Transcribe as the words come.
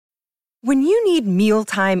When you need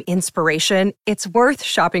mealtime inspiration, it's worth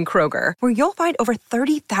shopping Kroger, where you'll find over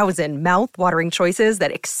 30,000 mouth-watering choices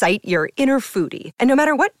that excite your inner foodie. And no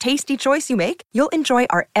matter what tasty choice you make, you'll enjoy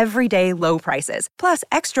our everyday low prices, plus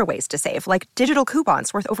extra ways to save, like digital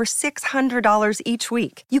coupons worth over $600 each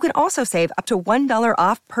week. You can also save up to $1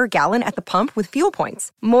 off per gallon at the pump with fuel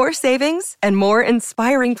points. More savings and more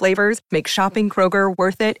inspiring flavors make shopping Kroger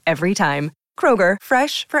worth it every time. Kroger,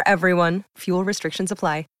 fresh for everyone. Fuel restrictions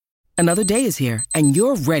apply. Another day is here, and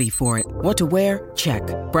you're ready for it. What to wear? Check.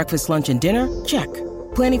 Breakfast, lunch, and dinner? Check.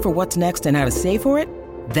 Planning for what's next and how to save for it?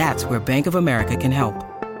 That's where Bank of America can help.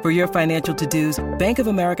 For your financial to-dos, Bank of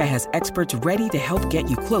America has experts ready to help get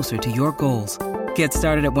you closer to your goals. Get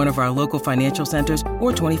started at one of our local financial centers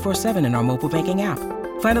or 24/7 in our mobile banking app.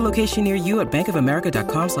 Find a location near you at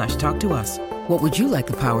bankofamerica.com/talktous. What would you like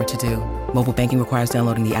the power to do? Mobile banking requires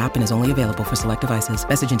downloading the app and is only available for select devices.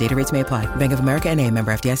 Message and data rates may apply. Bank of America N.A.,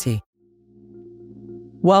 member FDIC.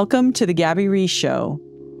 Welcome to the Gabby Reese Show,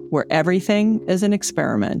 where everything is an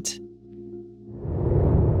experiment.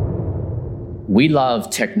 We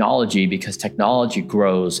love technology because technology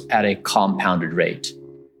grows at a compounded rate.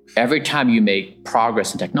 Every time you make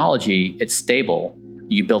progress in technology, it's stable.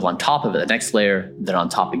 You build on top of it, the next layer, then on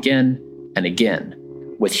top again and again.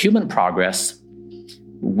 With human progress,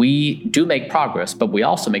 we do make progress, but we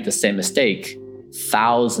also make the same mistake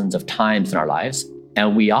thousands of times in our lives.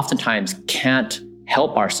 And we oftentimes can't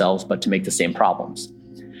help ourselves but to make the same problems.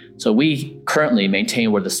 So we currently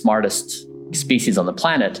maintain we're the smartest species on the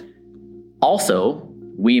planet. Also,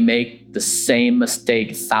 we make the same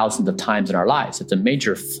mistake thousands of times in our lives. It's a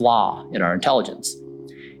major flaw in our intelligence.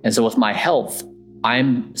 And so with my health,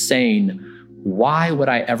 I'm saying, why would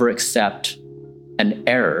I ever accept an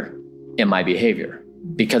error in my behavior?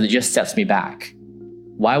 Because it just sets me back.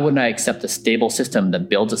 Why wouldn't I accept a stable system that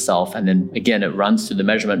builds itself and then again, it runs through the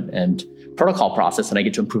measurement and protocol process and I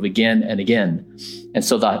get to improve again and again. And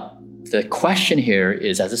so the question here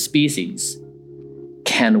is, as a species,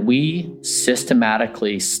 can we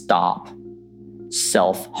systematically stop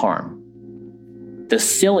self-harm? The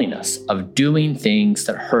silliness of doing things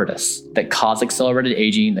that hurt us, that cause accelerated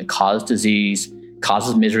aging, that cause disease,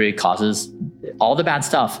 causes misery, causes all the bad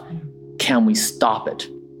stuff. Can we stop it?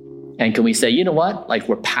 And can we say, you know what, like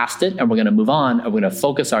we're past it and we're going to move on and we're going to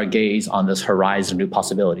focus our gaze on this horizon of new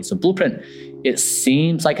possibilities. So Blueprint, it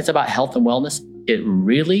seems like it's about health and wellness. It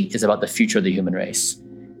really is about the future of the human race.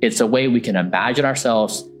 It's a way we can imagine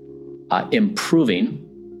ourselves improving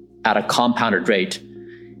at a compounded rate,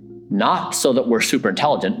 not so that we're super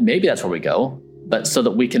intelligent, maybe that's where we go, but so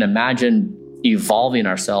that we can imagine evolving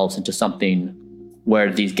ourselves into something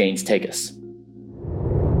where these gains take us.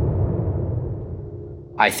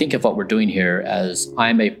 I think of what we're doing here as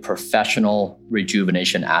I'm a professional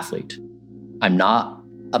rejuvenation athlete. I'm not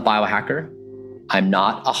a biohacker. I'm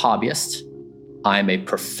not a hobbyist. I'm a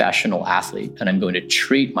professional athlete, and I'm going to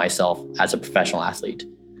treat myself as a professional athlete.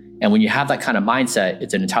 And when you have that kind of mindset,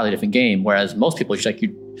 it's an entirely different game. Whereas most people,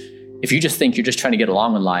 if you just think you're just trying to get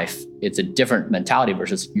along in life, it's a different mentality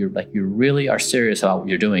versus you really are serious about what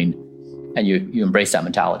you're doing. And you embrace that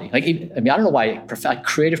mentality. I don't know why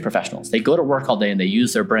creative professionals, they go to work all day and they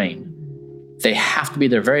use their brain. They have to be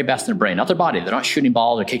their very best in their brain, not their body. They're not shooting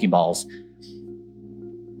balls or kicking balls.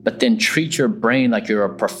 But then treat your brain like you're a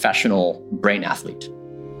professional brain athlete.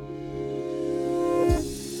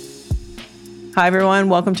 Hi, everyone.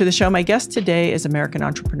 Welcome to the show. My guest today is American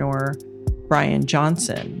entrepreneur Bryan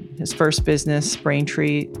Johnson. His first business,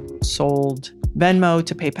 Braintree, sold Venmo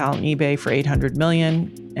to PayPal and eBay for $800 million.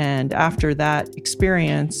 And after that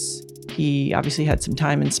experience, he obviously had some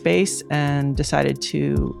time and space and decided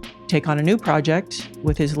to take on a new project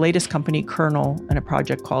with his latest company, Kernel, and a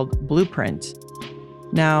project called Blueprint.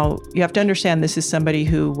 Now, you have to understand this is somebody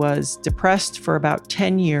who was depressed for about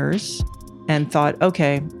 10 years and thought,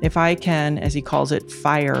 okay, if I can, as he calls it,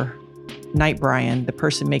 fire Night Bryan, the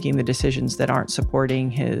person making the decisions that aren't supporting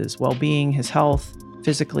his well-being, his health,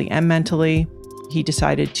 physically and mentally, he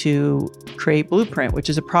decided to create Blueprint, which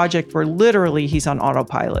is a project where literally he's on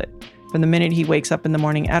autopilot. From the minute he wakes up in the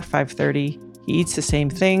morning at 5:30, he eats the same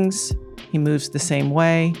things, he moves the same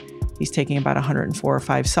way, he's taking about 104 or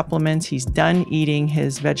 5 supplements, he's done eating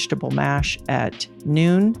his vegetable mash at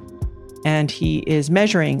noon, and he is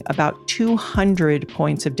measuring about 200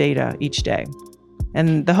 points of data each day.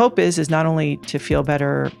 And the hope is not only to feel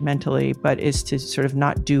better mentally, but is to sort of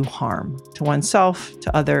not do harm to oneself,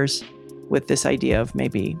 to others, with this idea of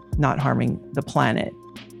maybe not harming the planet.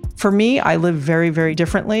 For me, I live very, very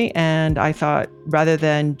differently. And I thought rather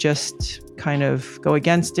than just kind of go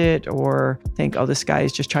against it or think, oh, this guy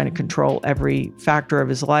is just trying to control every factor of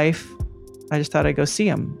his life, I just thought I'd go see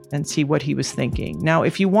him and see what he was thinking. Now,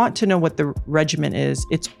 if you want to know what the regimen is,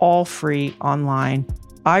 it's all free online.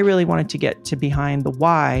 I really wanted to get to behind the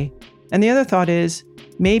why. And the other thought is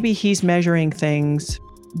maybe he's measuring things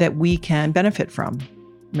that we can benefit from.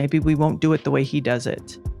 Maybe we won't do it the way he does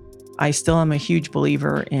it. I still am a huge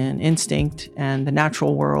believer in instinct and the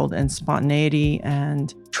natural world and spontaneity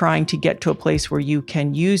and trying to get to a place where you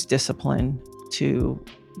can use discipline to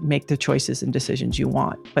make the choices and decisions you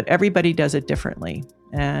want. But everybody does it differently.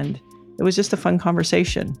 And it was just a fun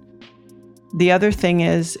conversation. The other thing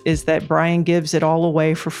is that Bryan gives it all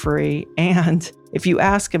away for free. And if you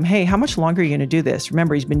ask him, hey, how much longer are you going to do this?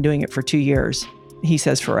 Remember, he's been doing it for 2 years. He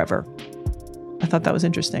says forever. I thought that was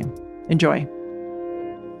interesting. Enjoy.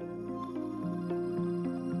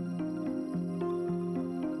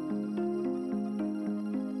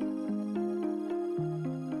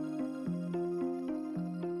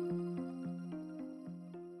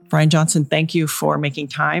 Bryan Johnson, thank you for making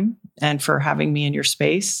time and for having me in your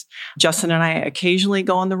space. Justin and I occasionally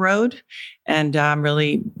go on the road, and I'm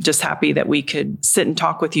really just happy that we could sit and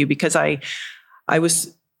talk with you because I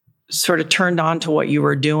was sort of turned on to what you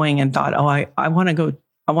were doing and thought, oh, I want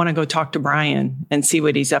to go talk to Bryan and see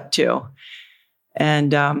what he's up to.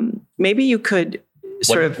 And maybe you could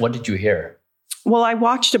What did you hear? Well, I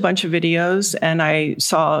watched a bunch of videos and I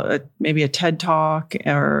saw maybe a TED Talk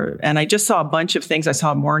and I just saw a bunch of things. I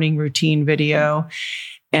saw a morning routine video.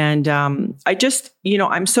 And I just,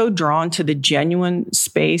 I'm so drawn to the genuine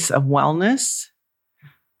space of wellness,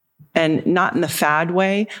 and not in the fad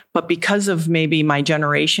way, but because of maybe my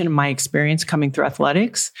generation and my experience coming through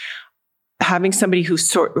athletics, having somebody who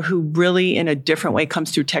really in a different way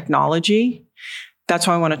comes through technology. That's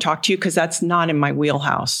why I want to talk to you, because that's not in my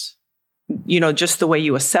wheelhouse. Just the way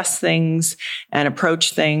you assess things and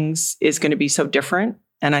approach things is going to be so different.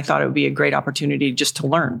 And I thought it would be a great opportunity just to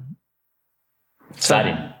learn.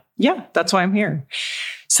 Exciting. So, yeah, that's why I'm here.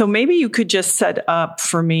 So maybe you could just set up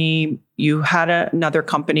for me. You had another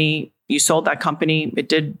company, you sold that company, it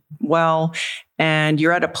did well, and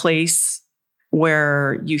you're at a place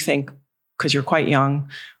where you think, because you're quite young,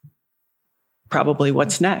 probably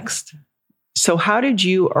what's next. So how did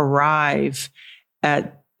you arrive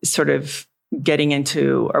at sort of getting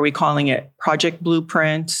into, are we calling it Project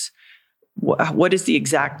Blueprint? What is the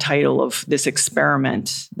exact title of this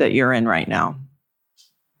experiment that you're in right now?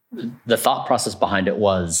 The thought process behind it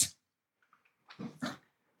was,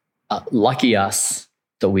 lucky us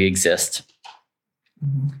that we exist.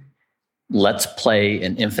 Let's play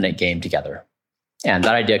an infinite game together. And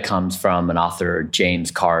that idea comes from an author,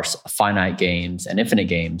 James Carse, Finite Games and Infinite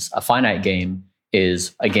Games. A finite game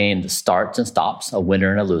is a game that starts and stops, a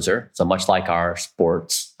winner and a loser. So much like our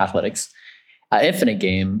sports, athletics. An infinite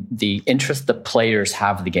game, the interest the players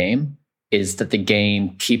have in the game is that the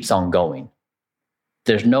game keeps on going.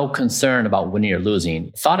 There's no concern about winning or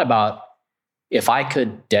losing. Thought about if I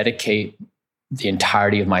could dedicate the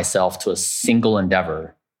entirety of myself to a single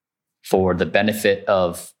endeavor for the benefit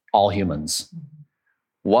of all humans,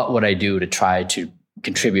 what would I do to try to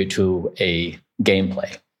contribute to a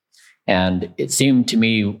gameplay? And it seemed to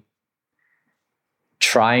me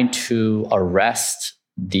trying to arrest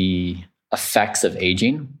the effects of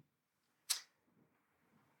aging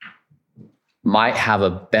might have a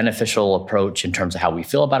beneficial approach in terms of how we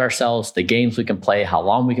feel about ourselves, the games we can play, how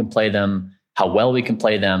long we can play them, how well we can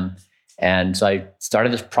play them. And so I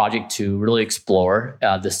started this project to really explore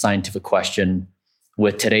this scientific question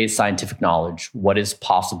with today's scientific knowledge. What is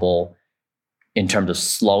possible in terms of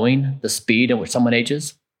slowing the speed at which someone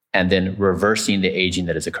ages and then reversing the aging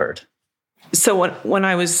that has occurred? So when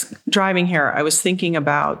I was driving here, I was thinking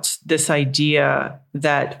about this idea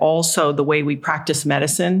that also the way we practice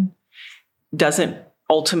medicine doesn't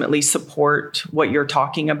ultimately support what you're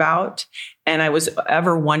talking about. And I was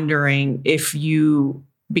ever wondering if you,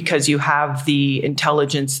 because you have the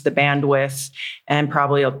intelligence, the bandwidth, and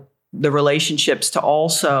probably the relationships to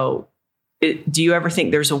also, do you ever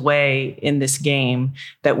think there's a way in this game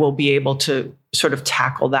that we'll be able to sort of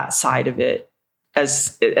tackle that side of it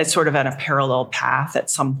as sort of at a parallel path at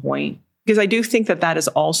some point? Because I do think that is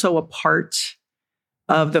also a part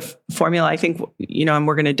of the formula. I think, and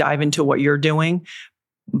we're going to dive into what you're doing.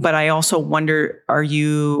 But I also wonder, are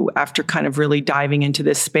you, after kind of really diving into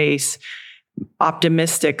this space,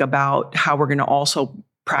 optimistic about how we're going to also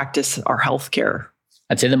practice our healthcare?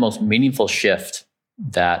 I'd say the most meaningful shift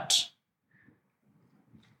that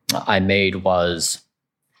I made was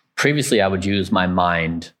previously I would use my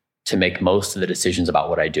mind to make most of the decisions about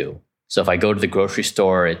what I do. So if I go to the grocery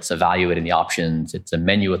store, it's evaluating the options, it's a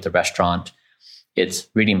menu at the restaurant, it's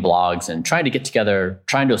reading blogs and trying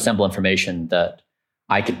to assemble information that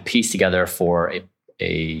I could piece together for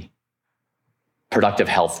a productive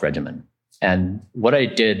health regimen. And what I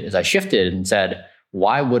did is I shifted and said,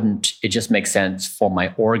 why wouldn't it just make sense for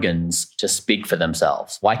my organs to speak for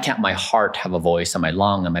themselves? Why can't my heart have a voice, and my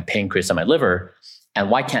lung, and my pancreas, and my liver? And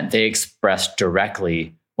why can't they express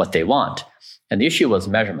directly what they want? And the issue was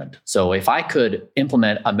measurement. So if I could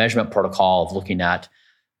implement a measurement protocol of looking at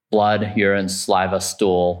blood, urine, saliva,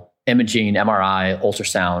 stool, imaging, MRI,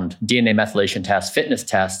 ultrasound, DNA methylation tests, fitness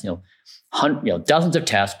tests, dozens of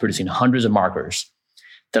tests producing hundreds of markers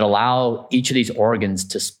that allow each of these organs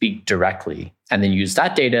to speak directly, and then use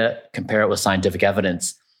that data, compare it with scientific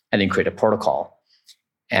evidence, and then create a protocol.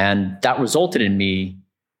 And that resulted in me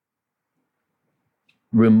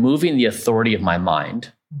removing the authority of my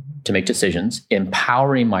mind to make decisions,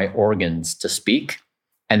 empowering my organs to speak,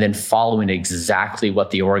 and then following exactly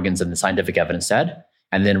what the organs and the scientific evidence said,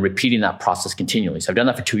 and then repeating that process continually. So I've done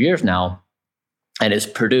that for 2 years now, and it's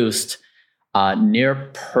produced near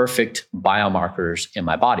perfect biomarkers in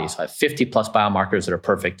my body. So I have 50 plus biomarkers that are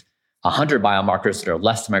perfect, 100 biomarkers that are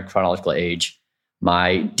less than my chronological age.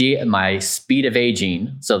 My speed of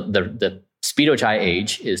aging, so the speed at which I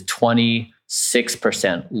age is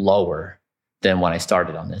 26% lower than when I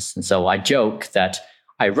started on this. And so I joke that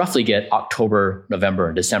I roughly get October, November,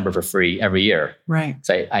 and December for free every year. Right.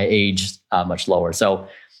 So I age much lower. So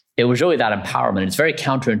it was really that empowerment. It's very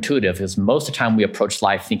counterintuitive because most of the time we approach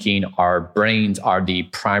life thinking our brains are the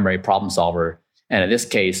primary problem solver. And in this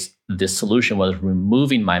case, the solution was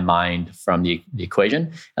removing my mind from the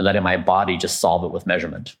equation and letting my body just solve it with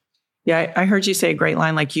measurement. Yeah, I heard you say a great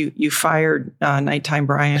line, like you fired Nighttime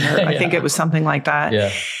Bryan, or I think it was something like that.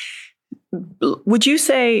 Yeah. Would you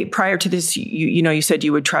say prior to this, you said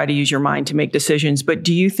you would try to use your mind to make decisions, but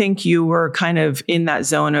do you think you were kind of in that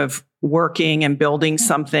zone of working and building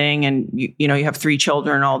something, and you have 3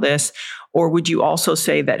 children and all this? Or would you also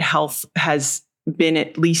say that health has been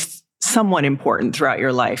at least somewhat important throughout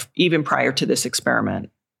your life, even prior to this experiment?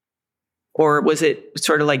 Or was it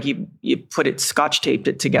sort of like you put it, scotch taped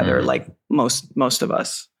it together like most of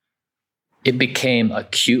us? It became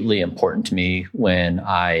acutely important to me when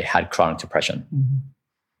I had chronic depression.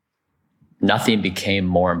 Mm-hmm. Nothing became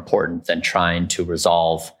more important than trying to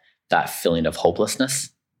resolve that feeling of hopelessness.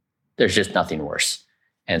 There's just nothing worse.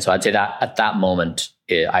 And so I'd say that at that moment,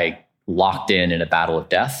 I locked in a battle of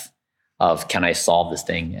death of, can I solve this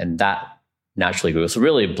thing? And that naturally grew. So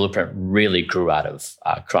really, Blueprint really grew out of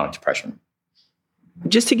chronic depression.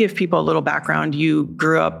 Just to give people a little background, you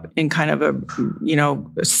grew up in kind of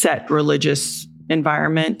a set religious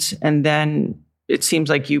environment. And then it seems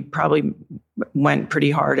like you probably went pretty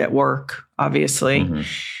hard at work, obviously. Mm-hmm.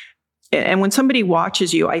 And when somebody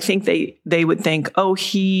watches you, I think they would think, oh,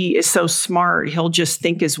 he is so smart. He'll just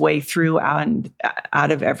think his way through and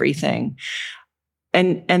out of everything.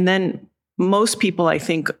 And then most people, I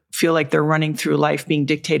think, feel like they're running through life being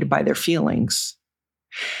dictated by their feelings.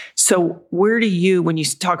 So where do you, when you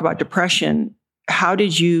talk about depression, how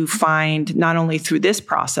did you find, not only through this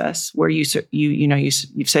process where you've said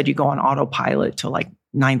you go on autopilot till like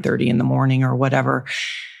 9:30 in the morning or whatever,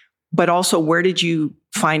 but also where did you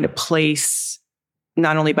find a place,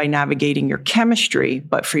 not only by navigating your chemistry,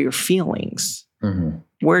 but for your feelings? Mm-hmm.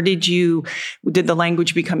 Where did the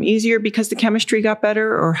language become easier because the chemistry got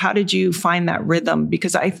better? Or how did you find that rhythm?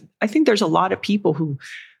 Because I think there's a lot of people who,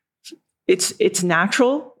 it's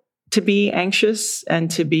natural to be anxious and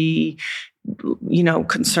to be,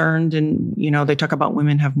 concerned. And, they talk about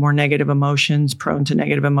women have more negative emotions, prone to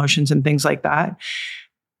negative emotions and things like that.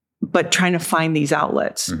 But trying to find these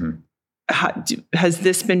outlets. Mm-hmm. Has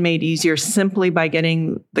this been made easier simply by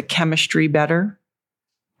getting the chemistry better?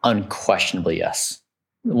 Unquestionably, yes.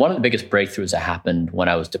 One of the biggest breakthroughs that happened when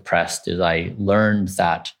I was depressed is I learned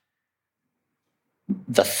that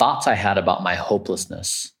the thoughts I had about my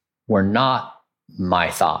hopelessness were not my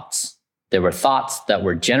thoughts. They were thoughts that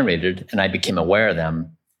were generated and I became aware of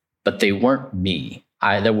them, but they weren't me.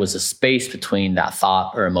 There was a space between that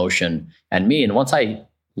thought or emotion and me. And once I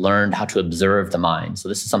learned how to observe the mind, so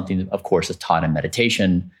this is something that, of course, is taught in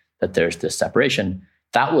meditation, that there's this separation,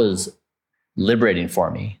 that was liberating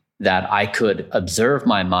for me, that I could observe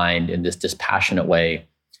my mind in this dispassionate way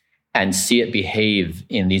and see it behave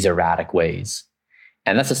in these erratic ways.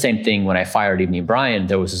 And that's the same thing when I fired Evening Bryan.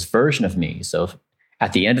 There was this version of me. So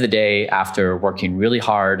at the end of the day, after working really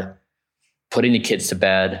hard, putting the kids to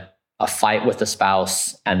bed, a fight with the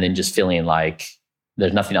spouse, and then just feeling like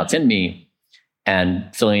there's nothing else in me,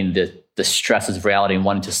 and feeling the stresses of reality and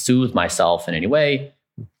wanting to soothe myself in any way,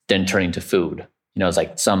 then turning to food. It's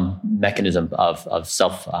like some mechanism of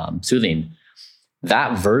self-soothing.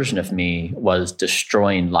 That version of me was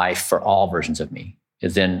destroying life for all versions of me.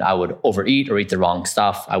 is then I would overeat or eat the wrong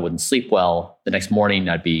stuff. I wouldn't sleep well. The next morning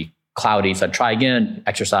I'd be cloudy. So I'd try again,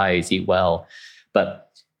 exercise, eat well. But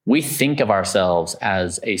we think of ourselves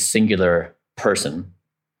as a singular person.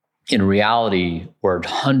 In reality, we're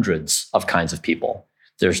hundreds of kinds of people.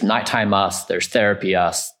 There's nighttime us, there's therapy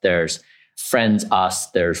us, there's friends us,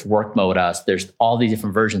 there's work mode us, there's all these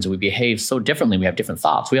different versions, and we behave so differently. We have different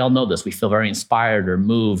thoughts. We all know this. We feel very inspired or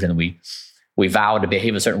moved, and we vow to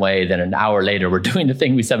behave a certain way. Then an hour later, we're doing the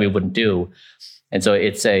thing we said we wouldn't do. And so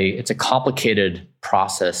it's a complicated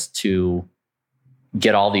process to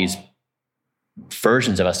get all these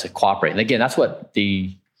versions of us to cooperate. And again, that's what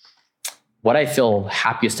I feel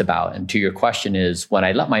happiest about. And to your question is, when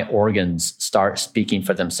I let my organs start speaking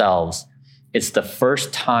for themselves, it's the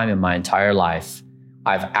first time in my entire life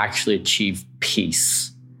I've actually achieved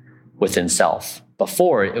peace within self.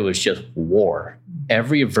 Before, it was just war.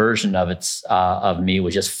 Every version of me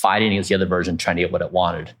was just fighting against the other version, trying to get what it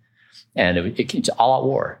wanted. And it's all out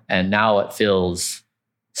war. And now it feels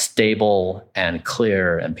stable and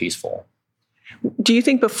clear and peaceful. Do you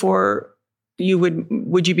think before you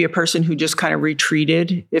would you be a person who just kind of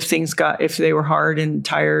retreated if they were hard and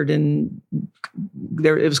tired and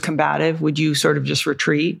it was combative? Would you sort of just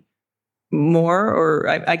retreat more?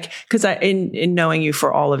 Or because in knowing you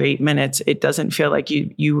for all of 8 minutes, it doesn't feel like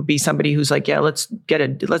you would be somebody who's like, yeah, let's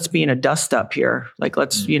be in a dust up here. Like,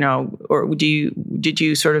 let's, or did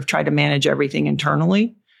you sort of try to manage everything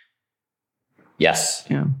internally? Yes.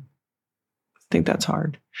 Yeah. I think that's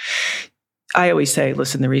hard. I always say,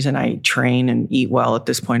 listen, the reason I train and eat well at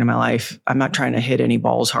this point in my life, I'm not trying to hit any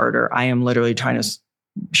balls harder. I am literally trying to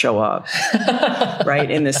show up,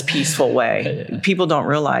 right, in this peaceful way. Yeah. People don't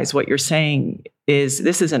realize what you're saying is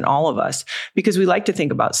this isn't all of us, because we like to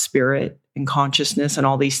think about spirit and consciousness and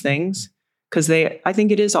all these things, because I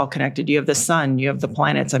think it is all connected. You have the sun, you have the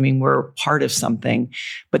planets. I mean, we're part of something.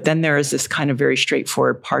 But then there is this kind of very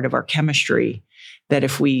straightforward part of our chemistry that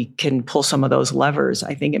if we can pull some of those levers,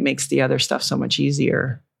 I think it makes the other stuff so much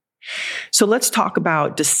easier. So let's talk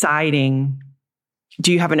about deciding,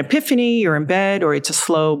 do you have an epiphany, you're in bed, or it's a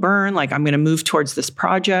slow burn, like I'm going to move towards this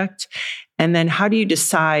project? And then how do you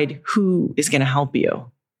decide who is going to help you?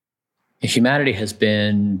 Humanity has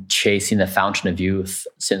been chasing the fountain of youth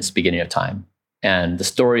since the beginning of time. And the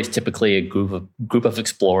story is typically a group of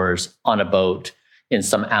explorers on a boat in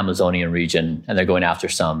some Amazonian region, and they're going after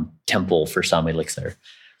some temple for some elixir.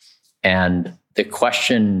 And the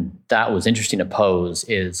question that was interesting to pose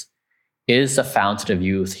is the fountain of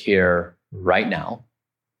youth here right now?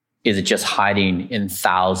 Is it just hiding in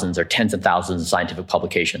thousands or tens of thousands of scientific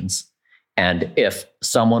publications? And if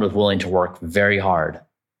someone was willing to work very hard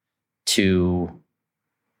to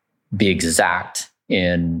be exact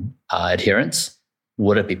in adherence,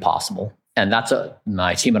 would it be possible? And that's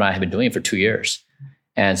my team and I have been doing it for 2 years.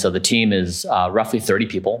 And so the team is roughly 30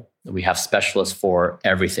 people. We have specialists for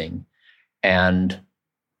everything. And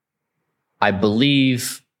I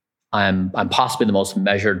believe I'm possibly the most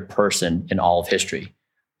measured person in all of history.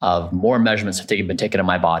 Of more measurements have been taken of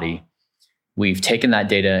my body. We've taken that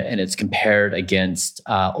data and it's compared against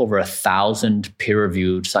over 1,000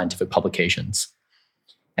 peer-reviewed scientific publications.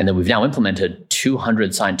 And then we've now implemented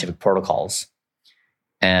 200 scientific protocols.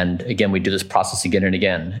 And again, we do this process again and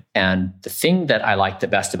again. And the thing that I like the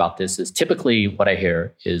best about this is typically what I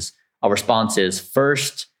hear is a response is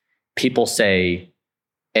first, people say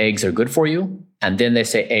eggs are good for you. And then they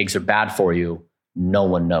say eggs are bad for you. No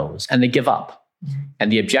one knows. And they give up.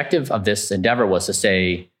 And the objective of this endeavor was to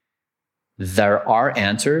say, there are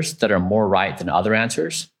answers that are more right than other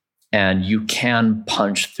answers. And you can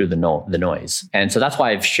punch through the noise. And so that's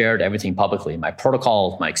why I've shared everything publicly. My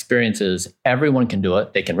protocols, my experiences, everyone can do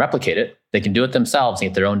it. They can replicate it. They can do it themselves and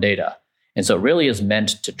get their own data. And so it really is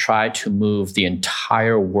meant to try to move the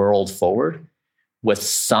entire world forward with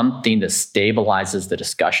something that stabilizes the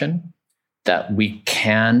discussion, that we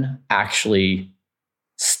can actually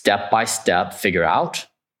step by step figure out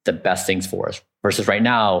the best things for us. Versus right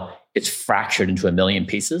now, it's fractured into a million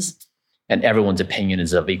pieces. And everyone's opinion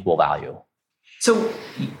is of equal value. So,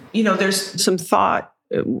 there's some thought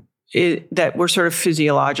that we're sort of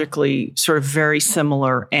physiologically sort of very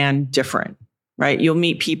similar and different, right? You'll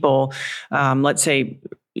meet people, let's say,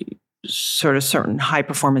 sort of certain high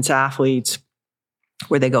performance athletes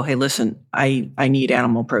where they go, hey, listen, I need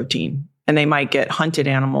animal protein. And they might get hunted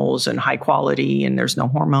animals and high quality and there's no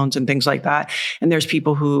hormones and things like that. And there's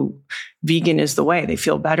people who vegan is the way. They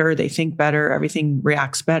feel better, they think better, everything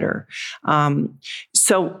reacts better.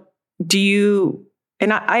 So do you,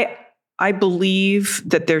 and I believe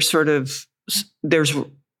that there's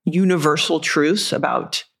universal truths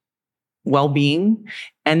about well-being.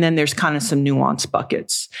 And then there's kind of some nuance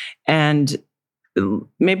buckets. And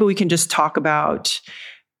maybe we can just talk about,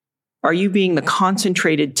 are you being the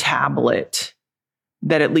concentrated tablet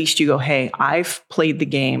that at least you go, hey, I've played the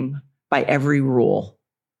game by every rule.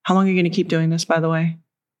 How long are you going to keep doing this, by the way?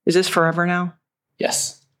 Is this forever now?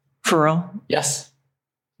 Yes. For real? Yes.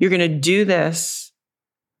 You're going to do this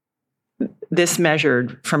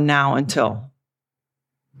measured from now until?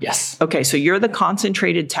 Yes. Okay, so you're the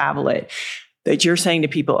concentrated tablet that you're saying to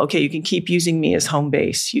people, okay, you can keep using me as home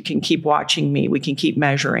base. You can keep watching me. We can keep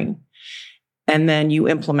measuring. And then you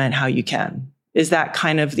implement how you can. Is that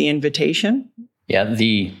kind of the invitation? Yeah,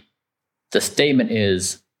 the statement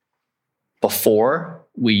is, before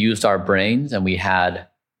we used our brains and we had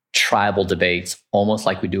tribal debates, almost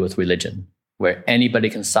like we do with religion, where anybody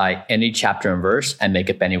can cite any chapter and verse and make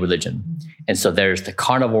up any religion. And so there's the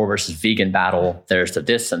carnivore versus vegan battle. There's the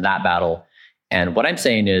this and that battle. And what I'm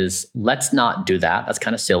saying is, let's not do that. That's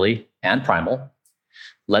kind of silly and primal.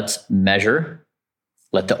 Let's measure,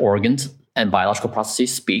 let the organs and biological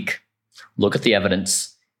processes speak, look at the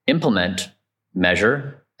evidence, implement,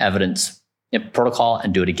 measure, evidence, protocol,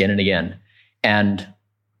 and do it again and again. And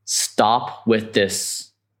stop with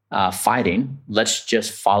this fighting. Let's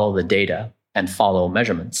just follow the data and follow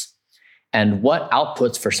measurements. And what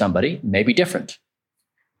outputs for somebody may be different.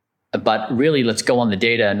 But really, let's go on the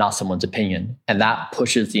data and not someone's opinion. And that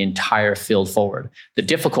pushes the entire field forward. The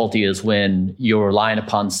difficulty is when you're relying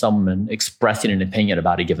upon someone expressing an opinion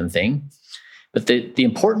about a given thing. But the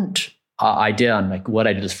important idea on like what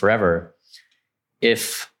I do this forever,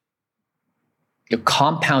 if your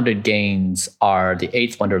compounded gains are the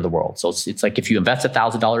eighth wonder of the world. So it's like if you invest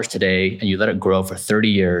 $1,000 today and you let it grow for 30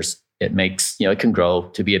 years, it makes, it can grow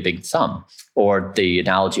to be a big sum. Or the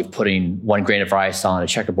analogy of putting 1 grain of rice on a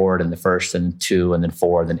checkerboard and the first and 2 and then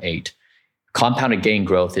 4 and then 8. Compounded gain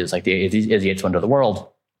growth is like the eighth wonder of the world.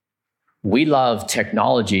 We love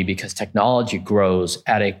technology because technology grows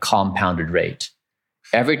at a compounded rate.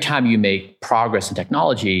 Every time you make progress in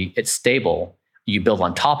technology, it's stable. You build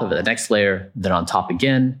on top of it, the next layer, then on top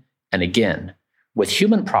again and again. With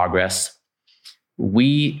human progress,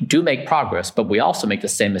 we do make progress, but we also make the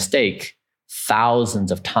same mistake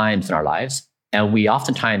thousands of times in our lives. And we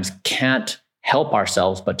oftentimes can't help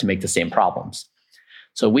ourselves but to make the same problems.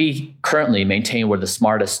 So we currently maintain we're the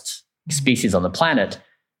smartest species on the planet.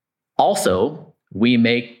 Also, we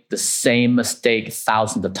make the same mistake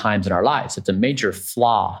thousands of times in our lives. It's a major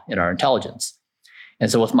flaw in our intelligence.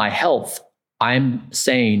 And so with my health, I'm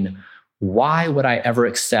saying, why would I ever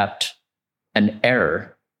accept an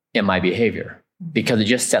error in my behavior? Because it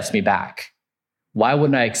just sets me back. Why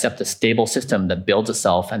wouldn't I accept a stable system that builds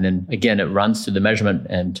itself and then again, it runs through the measurement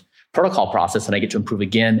and protocol process and I get to improve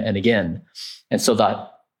again and again? And so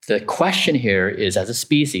the question here is, as a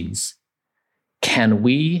species, can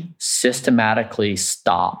we systematically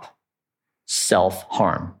stop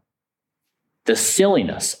self-harm? The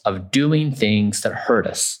silliness of doing things that hurt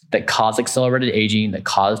us, that cause accelerated aging, that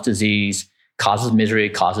cause disease, causes misery,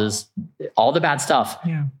 causes all the bad stuff.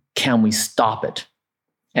 Yeah. Can we stop it?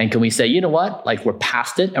 And can we say, you know what? Like, we're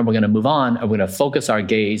past it and we're going to move on and we're going to focus our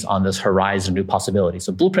gaze on this horizon of new possibilities.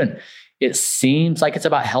 So Blueprint, it seems like it's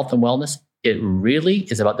about health and wellness. It really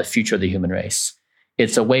is about the future of the human race.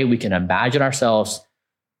 It's a way we can imagine ourselves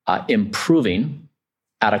improving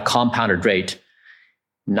at a compounded rate,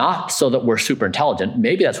 not so that we're super intelligent,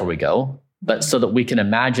 maybe that's where we go, but so that we can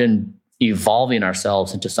imagine evolving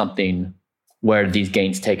ourselves into something where these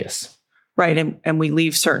gains take us. Right. And we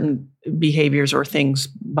leave certain behaviors or things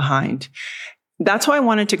behind. That's why I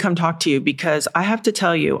wanted to come talk to you, because I have to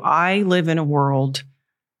tell you, I live in a world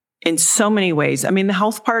in so many ways. I mean, the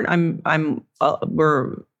health part,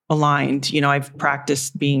 we're aligned. I've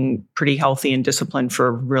practiced being pretty healthy and disciplined for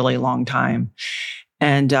a really long time.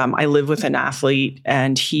 And I live with an athlete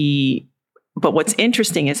but what's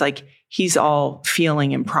interesting is like, he's all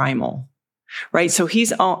feeling and primal, right? So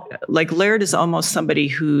he's all, like Laird is almost somebody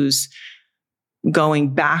who's going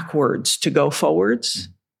backwards to go forwards.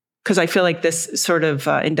 Because I feel like this sort of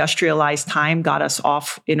industrialized time got us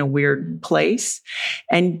off in a weird place.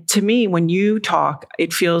 And to me, when you talk,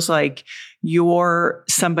 it feels like you're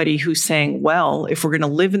somebody who's saying, well, if we're going to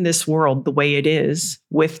live in this world the way it is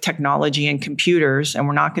with technology and computers, and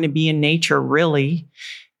we're not going to be in nature really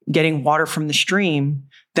getting water from the stream,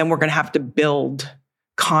 then we're going to have to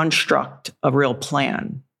construct a real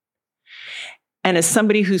plan. And as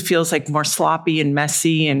somebody who feels like more sloppy and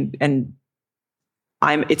messy and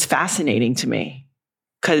it's fascinating to me,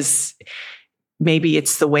 because maybe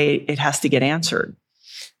it's the way it has to get answered.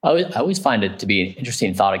 I always find it to be an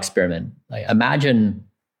interesting thought experiment. Like, imagine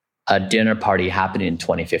a dinner party happening in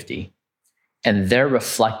 2050, and they're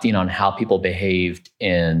reflecting on how people behaved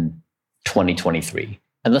in 2023.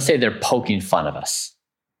 And let's say they're poking fun of us,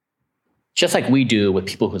 just like we do with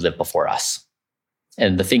people who lived before us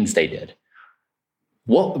and the things they did.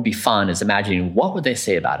 What would be fun is imagining what would they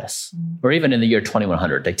say about us, or even in the year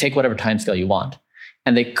 2100. They take whatever timescale you want,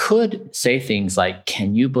 and they could say things like,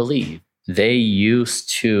 "Can you believe they used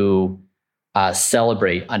to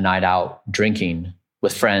celebrate a night out drinking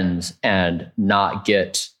with friends and not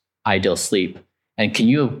get ideal sleep? And can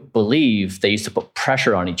you believe they used to put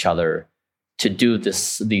pressure on each other to do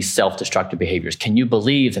these self-destructive behaviors? Can you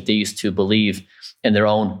believe that they used to believe in their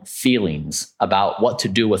own feelings about what to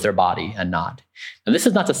do with their body and not?" And this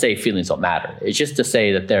is not to say feelings don't matter. It's just to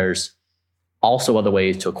say that there's also other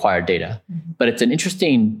ways to acquire data. But it's an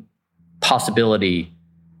interesting possibility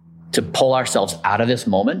to pull ourselves out of this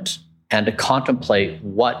moment and to contemplate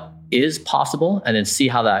what is possible, and then see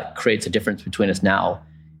how that creates a difference between us now,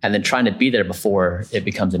 and then trying to be there before it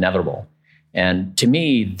becomes inevitable. And to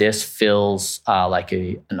me, this feels like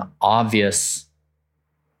an obvious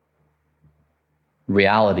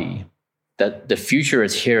reality that the future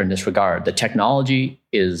is here in this regard. The technology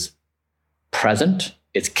is present,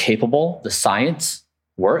 it's capable, the science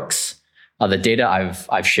works, the data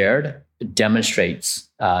I've shared demonstrates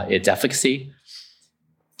its efficacy.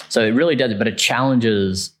 So it really does, but it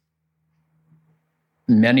challenges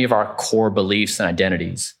many of our core beliefs and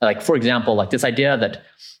identities. Like, for example, like this idea that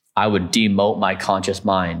I would demote my conscious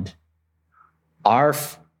mind. Our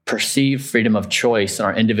perceived freedom of choice and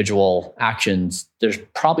our individual actions, there's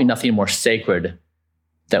probably nothing more sacred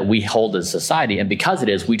that we hold as a society. And because it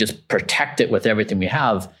is, we just protect it with everything we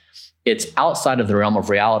have. It's outside of the realm of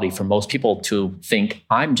reality for most people to think,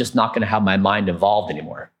 I'm just not going to have my mind involved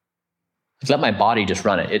anymore. Let my body just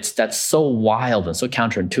run it. That's so wild and so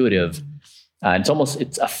counterintuitive.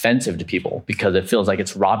 It's offensive to people because it feels like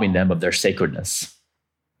it's robbing them of their sacredness.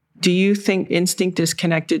 Do you think instinct is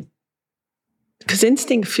connected? Because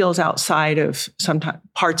instinct feels outside of some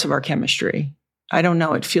parts of our chemistry. I don't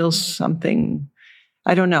know. It feels something.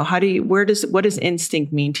 I don't know. What does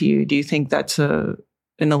instinct mean to you? Do you think that's an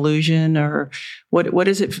illusion, or what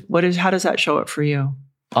is it? How does that show up for you?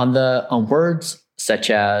 On words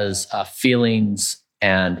such as feelings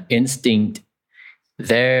and instinct,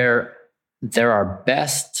 they're our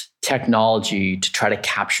best technology to try to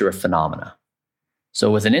capture a phenomena. So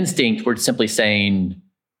with an instinct, we're simply saying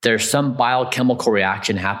there's some biochemical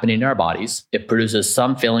reaction happening in our bodies. It produces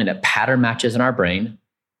some feeling that pattern matches in our brain,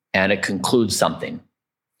 and it concludes something.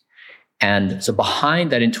 And so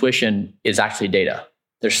behind that intuition is actually data.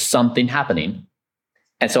 There's something happening.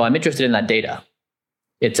 And so I'm interested in that data.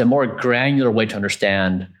 It's a more granular way to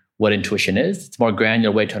understand what intuition is. It's a more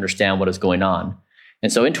granular way to understand what is going on.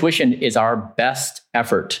 And so intuition is our best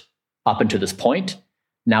effort up until this point.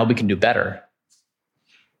 Now we can do better.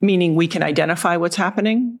 Meaning we can identify what's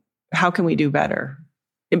happening? How can we do better?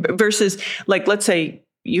 Versus, like, let's say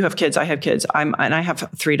you have kids, I have kids, and I have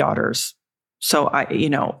 3 daughters. So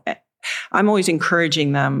I'm always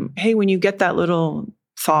encouraging them, hey, when you get that little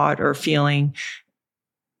thought or feeling,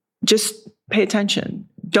 just pay attention.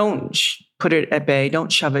 Don't put it at bay.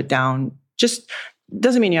 Don't shove it down. Just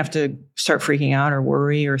doesn't mean you have to start freaking out or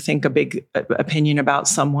worry or think a big opinion about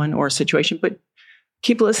someone or a situation, but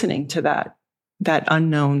keep listening to that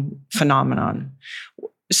unknown phenomenon.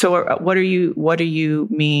 So what do you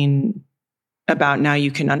mean about now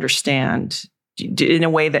you can understand in a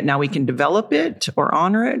way that now we can develop it or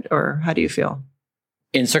honor it? Or how do you feel?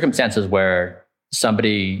 In circumstances where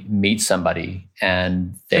somebody meets somebody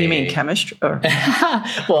and they... You mean chemistry? Or?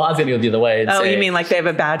 Well, I was going to go the other way. Oh, say, you mean like they have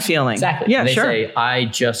a bad feeling? Exactly. Yeah, and they sure. say, I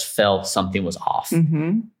just felt something was off.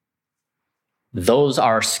 Mm-hmm. Those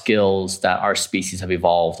are skills that our species have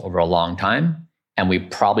evolved over a long time, and we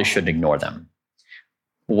probably shouldn't ignore them.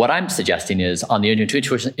 What I'm suggesting is on the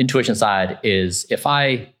intuition side is if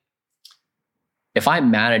I'm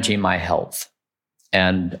managing my health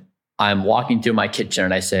and I'm walking through my kitchen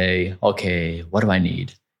and I say, okay, what do I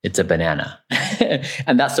need? It's a banana.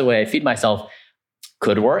 And that's the way I feed myself.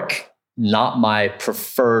 Could work. Not my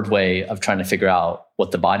preferred way of trying to figure out what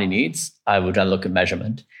the body needs. I would rather look at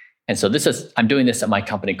measurement. And so I'm doing this at my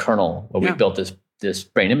company, Kernel, where we built this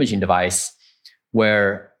brain imaging device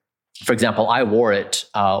where, for example, I wore it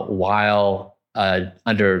while having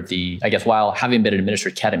been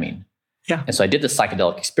administered ketamine. Yeah. And so I did this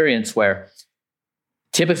psychedelic experience where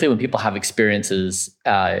typically when people have experiences,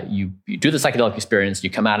 you do the psychedelic experience, you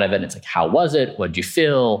come out of it and it's like, how was it? What did you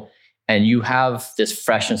feel? And you have this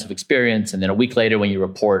freshness of experience. And then a week later when you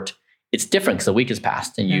report, it's different because a week has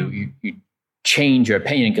passed and you change your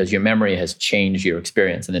opinion because your memory has changed your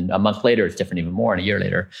experience. And then a month later, it's different even more, and a year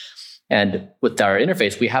later. And with our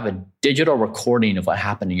interface, we have a digital recording of what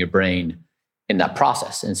happened in your brain in that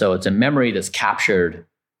process. And so it's a memory that's captured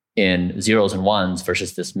in zeros and ones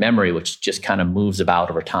versus this memory, which just kind of moves about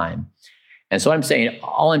over time. And so what I'm saying,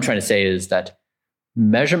 all I'm trying to say is that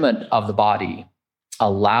measurement of the body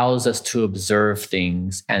allows us to observe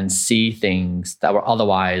things and see things that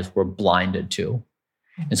we're blinded to.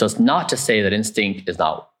 And so it's not to say that instinct is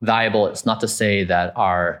not valuable. It's not to say that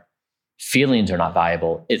our feelings are not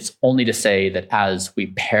valuable. It's only to say that as we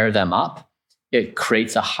pair them up, it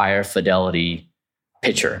creates a higher fidelity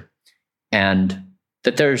picture. And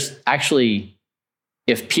that there's actually,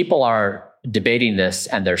 if people are debating this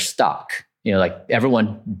and they're stuck, like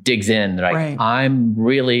everyone digs in, they're like, right, I'm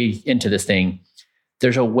really into this thing.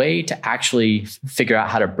 There's a way to actually figure out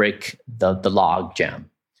how to break the log jam.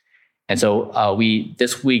 And so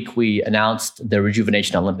this week we announced the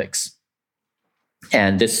Rejuvenation Olympics.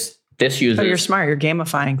 And this uses... Oh, you're smart. You're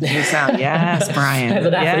gamifying things out. Yes,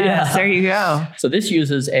 Bryan. Yes, there you go. So this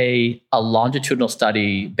uses a longitudinal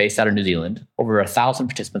study based out of New Zealand, over 1,000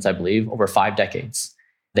 participants, I believe, over 5 decades.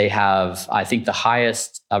 They have, I think, the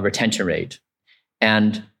highest retention rate.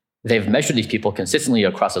 And they've measured these people consistently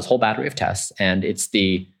across this whole battery of tests. And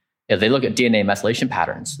they look at DNA methylation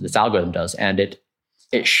patterns, this algorithm does, and it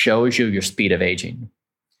shows you your speed of aging.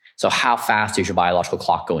 So how fast is your biological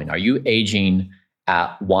clock going? Are you aging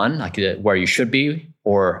at 1, like where you should be,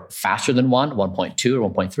 or faster than 1, 1.2 or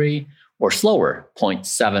 1.3, or slower,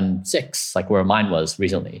 0.76, like where mine was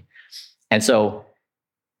recently? And so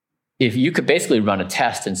if you could basically run a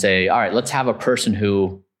test and say, all right, let's have a person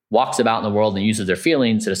who walks about in the world and uses their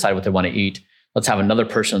feelings to decide what they want to eat. Let's have another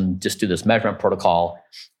person just do this measurement protocol,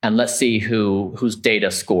 and let's see whose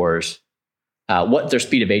data scores what their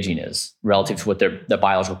speed of aging is relative to what their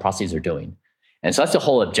biological processes are doing. And so that's the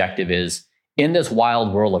whole objective is, in this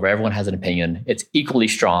wild world where everyone has an opinion, it's equally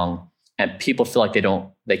strong, and people feel like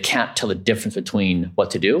they can't tell the difference between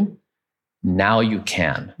what to do. Now you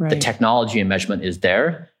can. Right. The technology and measurement is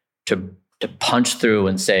there to punch through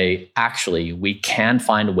and say, actually, we can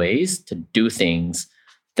find ways to do things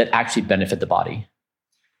that actually benefit the body.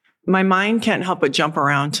 My mind can't help but jump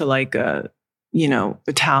around to like,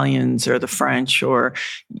 Italians or the French, or,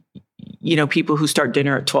 people who start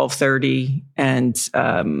dinner at 12:30, and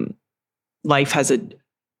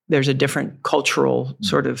there's a different cultural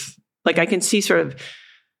sort of, like I can see sort of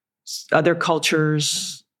other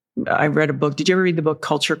cultures. I read a book. Did you ever read the book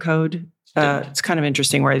Culture Code? It's kind of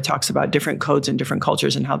interesting where it talks about different codes in different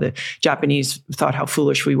cultures and how the Japanese thought how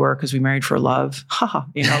foolish we were because we married for love.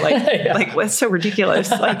 Yeah. Like what's so ridiculous?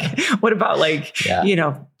 Like, what about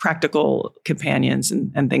practical companions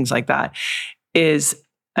and things like that?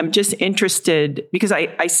 I'm just interested because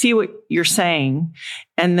I see what you're saying.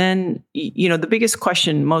 And then, the biggest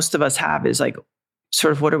question most of us have is like,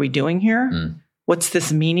 sort of, what are we doing here? What's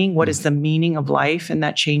this meaning? What is the meaning of life? And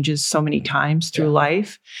that changes so many times through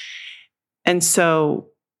life. And so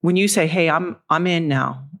when you say, hey, I'm in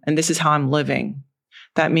now, and this is how I'm living,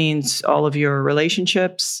 that means all of your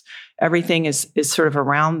relationships, everything is sort of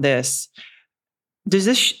around this. Does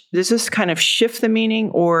this kind of shift the meaning,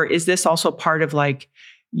 or is this also part of like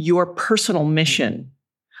your personal mission?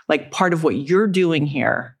 Like part of what you're doing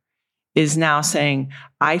here is now saying,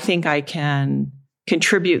 I think I can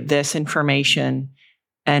contribute this information,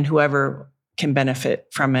 and whoever can benefit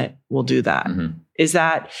from it will do that. Mm-hmm. Is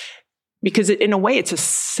that... Because in a way, it's a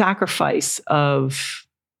sacrifice of,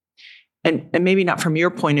 and maybe not from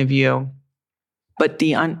your point of view, but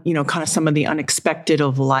the kind of some of the unexpected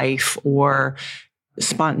of life, or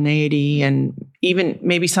spontaneity, and even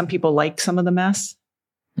maybe some people like some of the mess.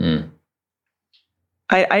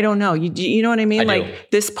 I don't know. You know what I mean?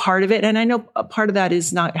 Like this part of it, and I know a part of that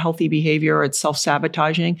is not healthy behavior, or it's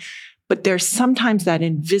self-sabotaging, but there's sometimes that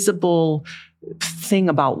invisible thing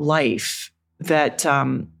about life that.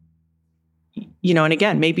 And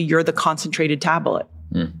again, maybe you're the concentrated tablet.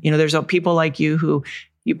 There's people like you who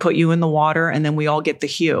you put you in the water and then we all get the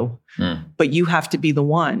hue, but you have to be the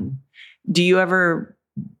one.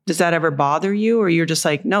 Does that ever bother you? Or you're just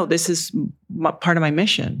like, no, this is part of my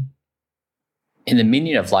mission? In the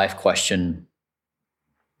meaning of life question,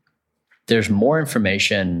 there's more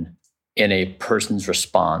information in a person's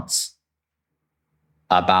response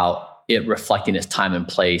about it reflecting its time and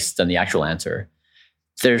place than the actual answer.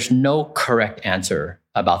 There's no correct answer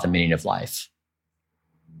about the meaning of life,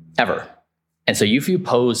 ever. And so if you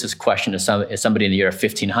pose this question to somebody in the year of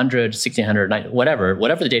 1500, 1600, whatever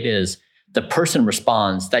the date is, the person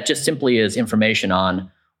responds, that just simply is information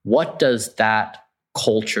on what does that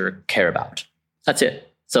culture care about. That's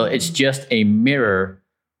it. So it's just a mirror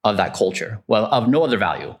of that culture, well, of no other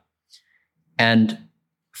value. And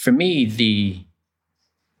for me,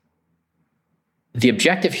 the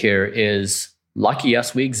objective here is, lucky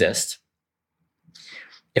us, we exist.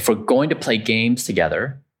 If we're going to play games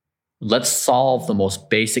together, let's solve the most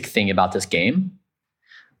basic thing about this game.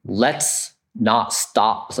 Let's not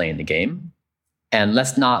stop playing the game. And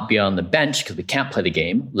let's not be on the bench because we can't play the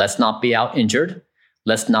game. Let's not be out injured.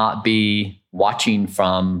 Let's not be watching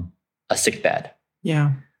from a sick bed.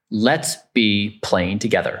 Yeah. Let's be playing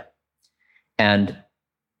together. And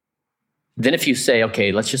then if you say,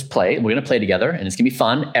 okay, let's just play, we're going to play together and it's going to be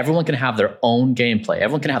fun. Everyone can have their own gameplay.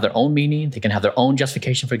 Everyone can have their own meaning. They can have their own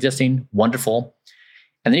justification for existing. Wonderful.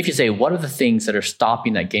 And then if you say, what are the things that are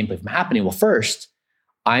stopping that gameplay from happening? Well, first,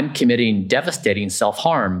 I'm committing devastating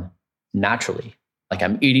self-harm naturally. Like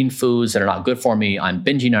I'm eating foods that are not good for me. I'm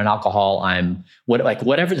binging on alcohol.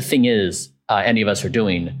 Whatever the thing is any of us are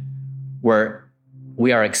doing, where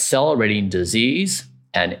we are accelerating disease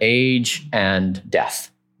and age and death.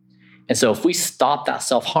 And so if we stop that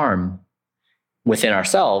self-harm within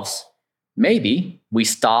ourselves, maybe we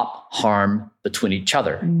stop harm between each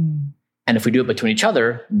other. And if we do it between each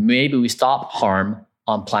other, maybe we stop harm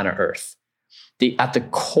on planet Earth. At the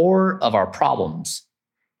core of our problems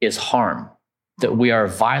is harm, that we are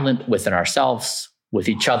violent within ourselves, with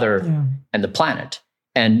each other, and the planet.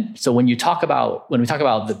 And so when we talk about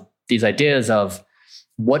these ideas of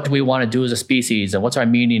what do we want to do as a species and what's our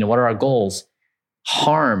meaning and what are our goals,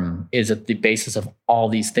 harm is at the basis of all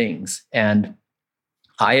these things. And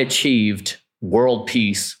I achieved world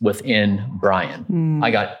peace within Bryan.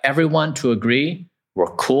 I got everyone to agree, we're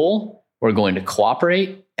cool, we're going to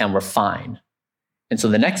cooperate, and we're fine. And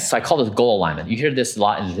so I call this goal alignment. You hear this a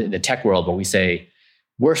lot in the tech world where we say,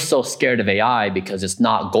 we're so scared of AI because it's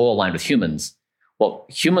not goal aligned with humans. Well,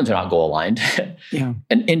 humans are not goal aligned. An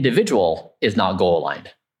individual is not goal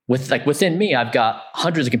aligned. Within me, I've got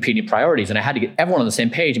hundreds of competing priorities, and I had to get everyone on the same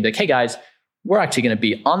page and be like, hey guys, we're actually going to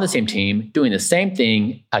be on the same team doing the same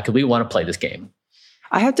thing because we want to play this game.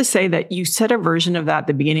 I have to say that you said a version of that at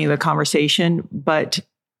the beginning of the conversation, but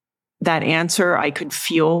that answer I could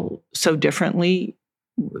feel so differently,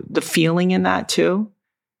 the feeling in that too.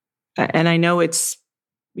 And I know it's,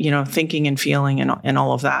 thinking and feeling and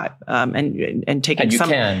all of that, and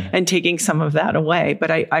taking some of that away. But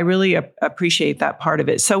I really appreciate that part of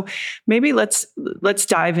it. So maybe let's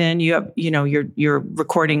dive in. You have, you're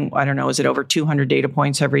recording, I don't know, is it over 200 data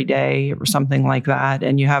points every day or something like that?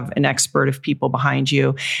 And you have an expert of people behind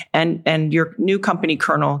you, and your new company,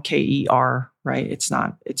 Kernel, KER, right? It's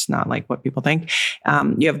not like what people think.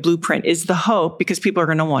 You have Blueprint. Is the hope, because people are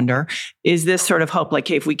going to wonder, is this sort of hope like,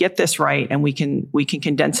 hey, if we get this right and we can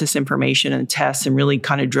condense this information and test and really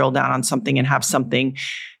kind of drill down on something and have something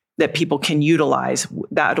that people can utilize,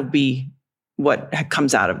 that'll be what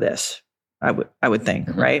comes out of this, I would think,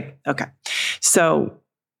 right? Okay. So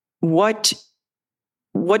what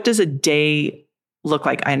does a day look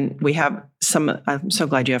like? And we have I'm so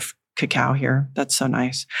glad you have cacao here. That's so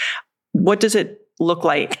nice. What does it look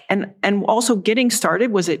like? And also getting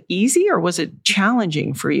started, was it easy or was it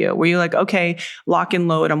challenging for you? Were you like, okay, lock and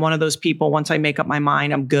load, I'm one of those people, once I make up my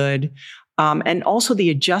mind, I'm good. And also the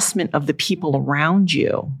adjustment of the people around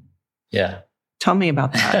you. Yeah. Tell me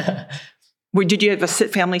about that. Did you have a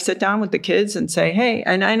family sit down with the kids and say, hey,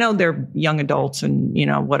 and I know they're young adults and,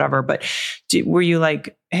 whatever, but were you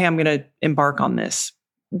like, hey, I'm going to embark on this?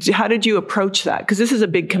 How did you approach that? Because this is a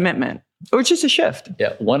big commitment. Or it's just a shift.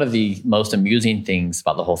 Yeah. One of the most amusing things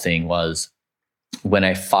about the whole thing was when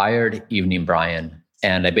I fired Evening Bryan,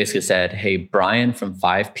 and I basically said, hey, Bryan, from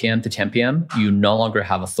 5 p.m. to 10 p.m., you no longer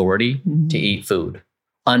have authority to eat food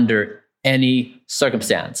under any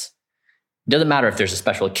circumstance. It doesn't matter if there's a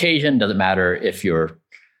special occasion. Doesn't matter if you're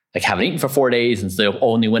like haven't eaten for 4 days and it's the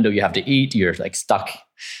only window you have to eat. You're like stuck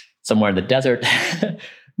somewhere in the desert.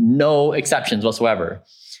 No exceptions whatsoever.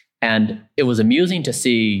 And it was amusing to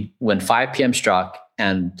see when 5 p.m. struck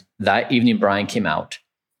and that Evening Bryan came out,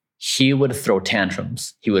 he would throw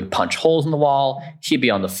tantrums. He would punch holes in the wall. He'd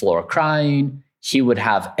be on the floor crying. He would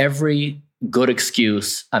have every good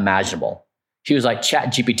excuse imaginable. He was like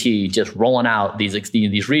ChatGPT, just rolling out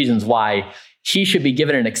these reasons why he should be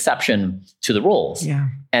given an exception to the rules. Yeah.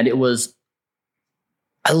 And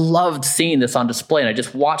I loved seeing this on display, and I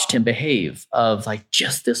just watched him behave of like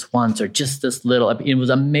just this once or just this little. It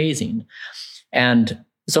was amazing. And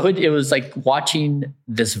so it was like watching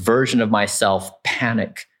this version of myself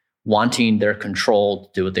panic, wanting their control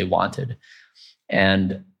to do what they wanted.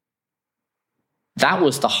 And that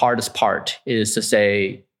was the hardest part, is to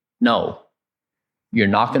say, no, you're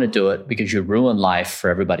not going to do it because you ruin life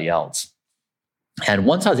for everybody else. And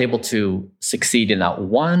once I was able to succeed in that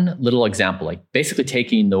one little example, like basically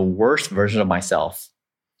taking the worst version of myself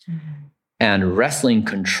and wrestling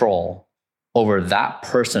control over that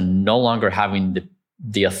person no longer having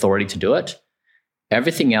the authority to do it,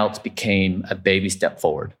 everything else became a baby step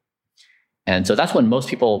forward. And so that's when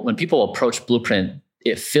when people approach Blueprint,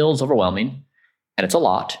 it feels overwhelming and it's a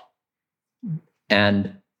lot.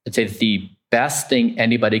 And I'd say the best thing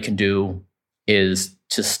anybody can do is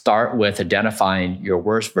to start with identifying your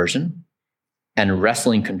worst version and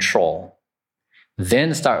wrestling control.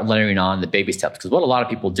 Then start layering on the baby steps. Because what a lot of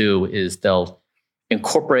people do is they'll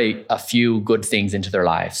incorporate a few good things into their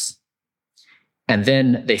lives. And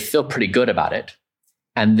then they feel pretty good about it.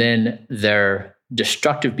 And then their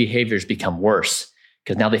destructive behaviors become worse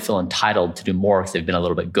because now they feel entitled to do more because they've been a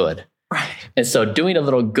little bit good. Right. And so doing a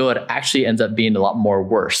little good actually ends up being a lot more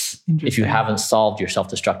worse if you haven't solved your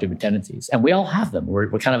self-destructive tendencies. And we all have them. We're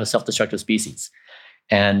kind of a self-destructive species.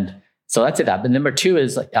 And so that's it. But number two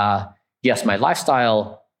is, yes, my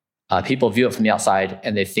lifestyle, people view it from the outside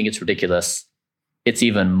and they think it's ridiculous. It's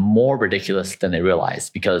even more ridiculous than they realize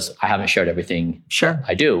because I haven't shared everything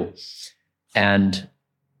I do. And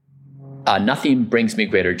nothing brings me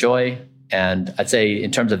greater joy. And I'd say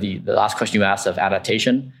in terms of the last question you asked of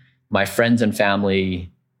adaptation, my friends and family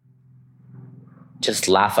just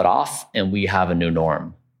laugh it off and we have a new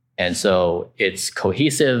norm. And so it's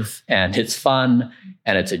cohesive and it's fun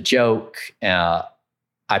and it's a joke. I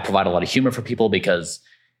provide a lot of humor for people because,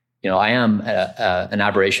 I am an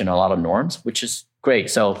aberration in a lot of norms, which is great.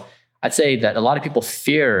 So I'd say that a lot of people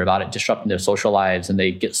fear about it disrupting their social lives and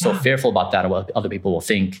they get so fearful about that and what other people will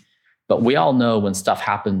think. But we all know when stuff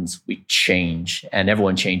happens, we change and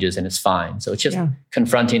everyone changes and it's fine. So it's just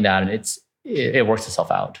confronting that and it works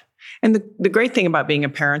itself out. And the great thing about being a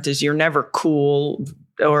parent is you're never cool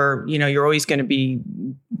or, you're always going to be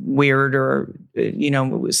weird or,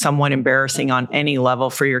 somewhat embarrassing on any level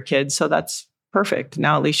for your kids. So that's perfect.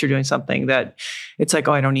 Now at least you're doing something that it's like,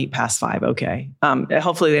 oh, I don't eat past 5. Okay.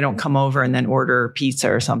 Hopefully they don't come over and then order pizza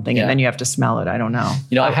or something and then you have to smell it. I don't know.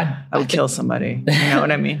 I would kill somebody. You know what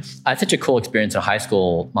I mean? I had such a cool experience in high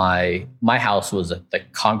school. My house was the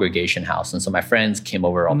congregation house. And so my friends came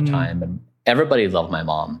over all the time and everybody loved my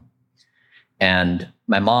mom. And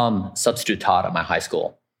my mom substitute taught at my high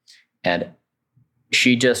school. And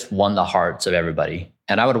she just won the hearts of everybody.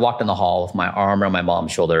 And I would walk in the hall with my arm around my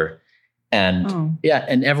mom's shoulder. And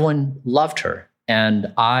and everyone loved her.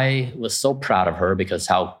 And I was so proud of her because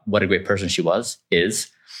what a great person she is.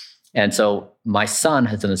 And so my son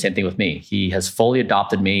has done the same thing with me. He has fully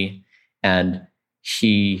adopted me and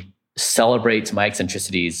he celebrates my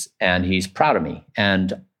eccentricities and he's proud of me.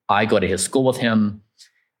 And I go to his school with him.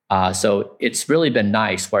 So it's really been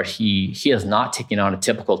nice where he has not taken on a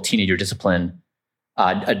typical teenager discipline,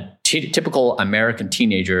 typical American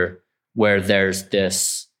teenager where there's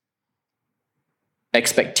this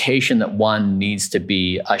expectation that one needs to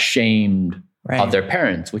be ashamed of their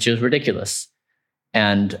parents, which is ridiculous.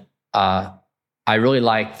 And I really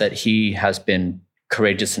like that he has been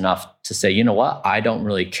courageous enough to say, you know what, I don't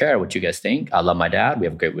really care what you guys think. I love my dad. We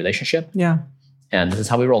have a great relationship. Yeah. And this is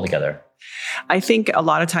how we roll together. I think a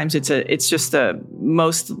lot of times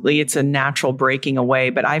mostly it's a natural breaking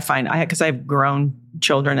away, but I find because I have grown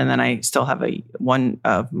children and then I still have one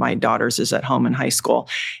of my daughters is at home in high school,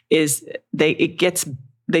 they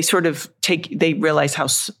realize how,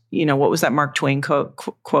 what was that Mark Twain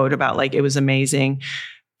quote about, like, it was amazing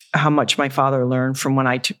how much my father learned from when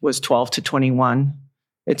I was 12 to 21.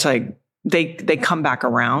 It's like, they come back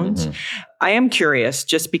around. Mm-hmm. I am curious,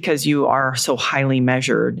 just because you are so highly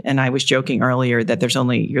measured, and I was joking earlier that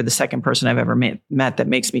you're the second person I've ever met that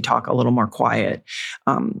makes me talk a little more quiet.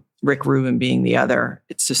 Rick Rubin being the other.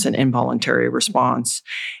 It's just an involuntary response.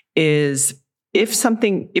 Is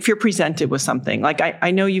if you're presented with something, like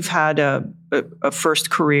I know you've had a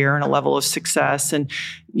first career and a level of success, and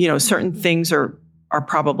certain things are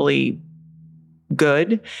probably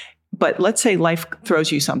good. But let's say life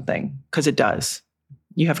throws you something, because it does.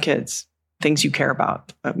 You have kids, things you care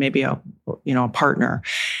about, maybe a partner,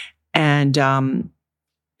 and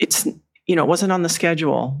it's it wasn't on the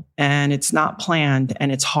schedule, and it's not planned,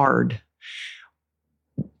 and it's hard.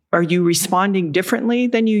 Are you responding differently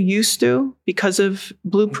than you used to because of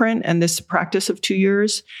Blueprint and this practice of 2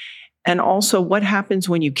 years? And also, what happens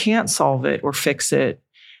when you can't solve it or fix it?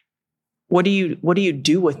 What do you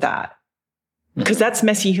do with that? Because that's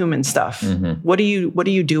messy human stuff. Mm-hmm. What do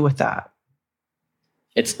you do with that?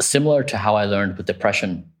 It's similar to how I learned with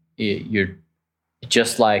depression. You're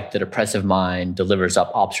just like the depressive mind delivers up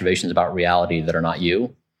observations about reality that are not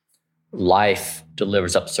you. Life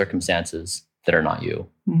delivers up circumstances that are not you.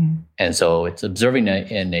 Mm-hmm. And so it's observing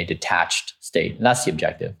in a detached state. And that's the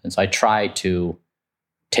objective. And so I try to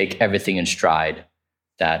take everything in stride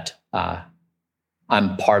that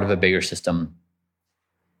I'm part of a bigger system.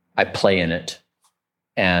 I play in it,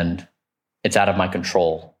 and it's out of my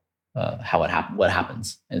control what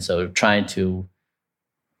happens. And so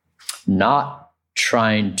not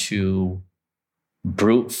trying to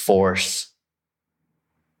brute force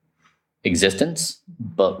existence,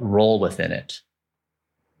 but roll within it.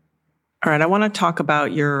 All right, I want to talk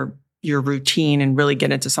about your routine and really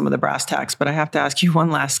get into some of the brass tacks, but I have to ask you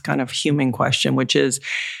one last kind of human question, which is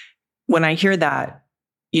when I hear that,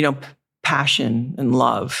 passion and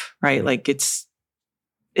love, right? Like it's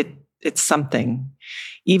something.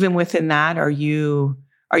 Even within that, are you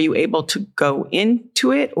able to go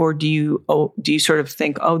into it, or do you sort of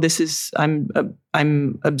think,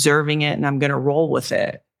 I'm observing it and I'm going to roll with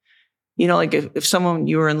it? Like if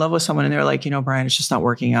you were in love with someone and they're like, Bryan, it's just not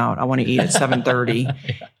working out. I want to eat at 7:30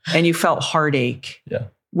 Yeah. And you felt heartache. Yeah.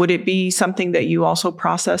 Would it be something that you also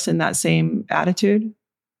process in that same attitude?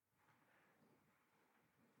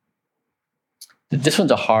 This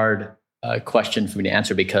one's a hard question for me to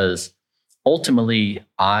answer because ultimately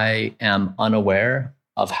I am unaware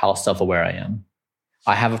of how self-aware I am.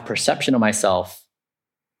 I have a perception of myself,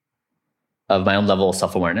 of my own level of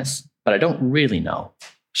self-awareness, but I don't really know.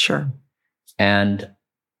 Sure. And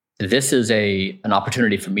this is an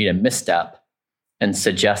opportunity for me to misstep and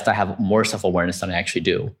suggest I have more self-awareness than I actually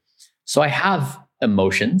do. So I have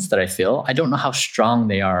emotions that I feel. I don't know how strong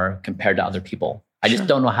they are compared to other people. I just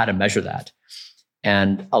don't know how to measure that.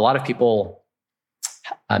 And a lot of people,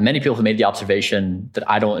 many people have made the observation that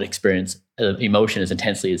I don't experience emotion as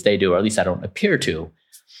intensely as they do, or at least I don't appear to.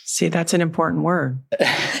 See, that's an important word.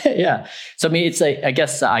 Yeah. So I mean, it's like, I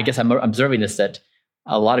guess I'm observing this, that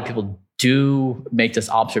a lot of people do make this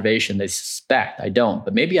observation. They suspect I don't,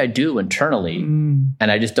 but maybe I do internally, and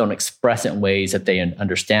I just don't express it in ways that they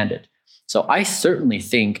understand it. So I certainly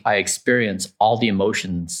think I experience all the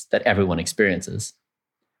emotions that everyone experiences.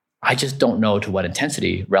 I just don't know to what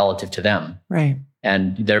intensity relative to them. Right.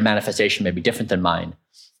 And their manifestation may be different than mine.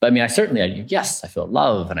 But I mean, I feel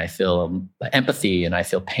love, and I feel empathy, and I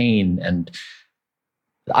feel pain. And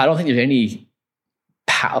I don't think there's any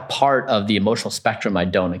part of the emotional spectrum I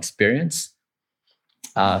don't experience.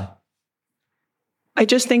 I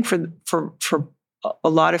just think for a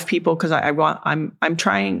lot of people, because I'm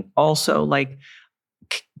trying also, like,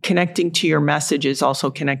 connecting to your message is also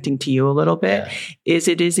connecting to you a little bit. Yeah.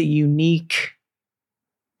 It is a unique.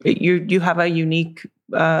 You have a unique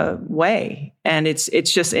way, and it's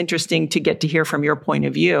just interesting to get to hear from your point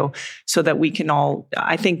of view, so that we can all.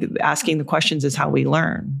 I think asking the questions is how we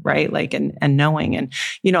learn, right? Like and knowing, and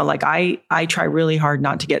like I try really hard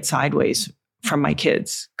not to get sideways from my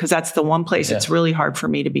kids, because that's the one place it's really hard for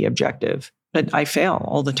me to be objective. But I fail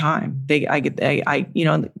all the time.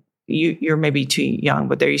 You're maybe too young,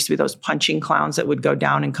 but there used to be those punching clowns that would go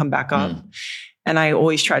down and come back up. And I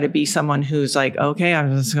always try to be someone who's like, okay,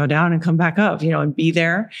 I'm just go down and come back up, and be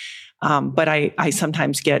there. But I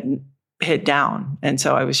sometimes get hit down. And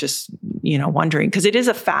so I was just, wondering, because it is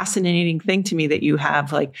a fascinating thing to me that you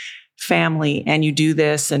have like family and you do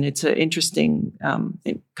this, and it's an interesting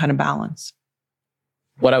kind of balance.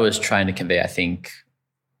 What I was trying to convey, I think,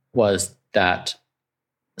 was that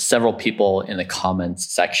several people in the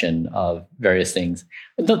comments section of various things.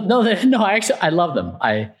 I love them.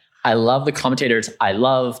 I love the commentators. I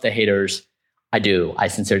love the haters. I do. I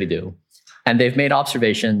sincerely do. And they've made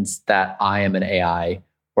observations that I am an AI,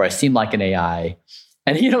 or I seem like an AI.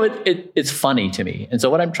 And it's funny to me. And so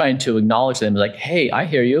what I'm trying to acknowledge to them is like, hey, I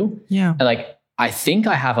hear you. Yeah. And like, I think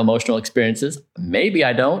I have emotional experiences. Maybe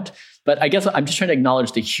I don't. But I guess I'm just trying to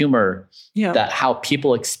acknowledge the humor that how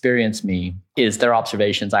people experience me is their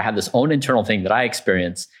observations. I have this own internal thing that I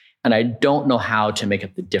experience, and I don't know how to make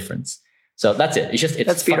up the difference. So that's it.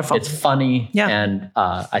 That's beautiful. It's funny. Yeah. And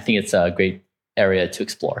I think it's a great area to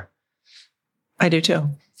explore. I do too.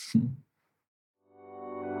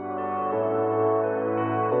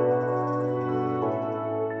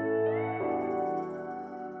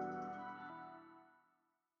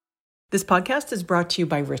 This podcast is brought to you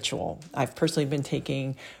by Ritual. I've personally been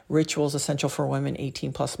taking Ritual's Essential for Women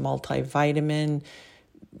 18 Plus multivitamin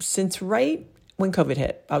since right when COVID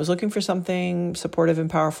hit. I was looking for something supportive and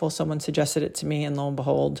powerful. Someone suggested it to me, and lo and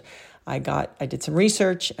behold, I did some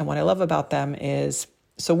research. And what I love about them is,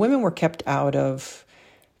 so women were kept out of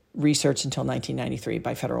research until 1993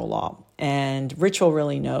 by federal law. And Ritual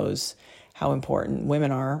really knows how important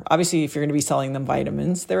women are. Obviously, if you're going to be selling them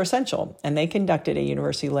vitamins, they're essential. And they conducted a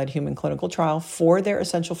university-led human clinical trial for their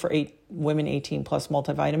Essential for Women 18 Plus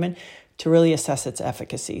multivitamin to really assess its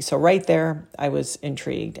efficacy. So right there, I was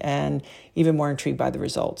intrigued, and even more intrigued by the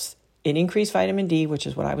results. It increased vitamin D, which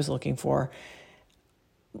is what I was looking for.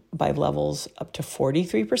 by levels up to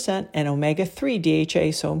 43%, and omega-3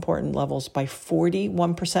 DHA, so important, levels by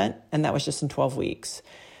 41%, and that was just in 12 weeks.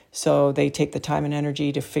 So they take the time and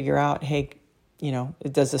energy to figure out, hey,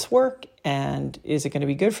 does this work? And is it going to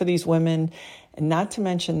be good for these women? And not to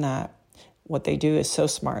mention that what they do is so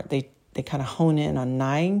smart. They kind of hone in on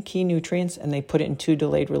 9 key nutrients, and they put it in 2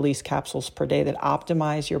 delayed release capsules per day that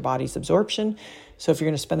optimize your body's absorption. So if you're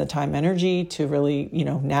going to spend the time and energy to really,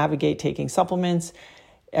 navigate taking supplements,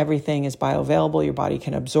 everything is bioavailable. Your body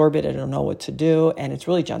can absorb it. It'll know what to do. And it's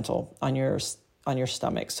really gentle on your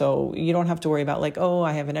stomach. So you don't have to worry about like, oh,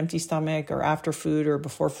 I have an empty stomach or after food or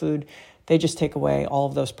before food. They just take away all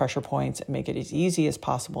of those pressure points and make it as easy as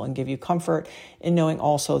possible and give you comfort in knowing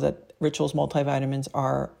also that Rituals multivitamins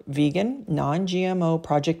are vegan, non-GMO,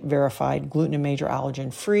 project verified, gluten and major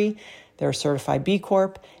allergen free. They're certified B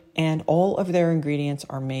Corp, and all of their ingredients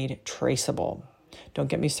are made traceable. Don't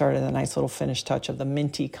get me started on the nice little finish touch of the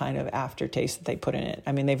minty kind of aftertaste that they put in it.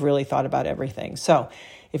 I mean, they've really thought about everything. So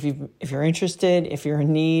if you're interested, if you're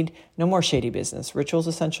in need, no more shady business. Rituals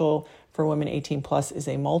Essential for Women 18 Plus is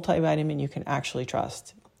a multivitamin you can actually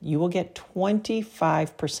trust. You will get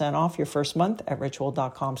 25% off your first month at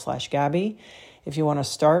ritual.com/Gabby. If you want to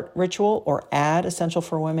start Ritual or add Essential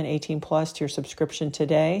for Women 18 Plus to your subscription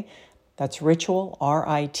today, that's Ritual,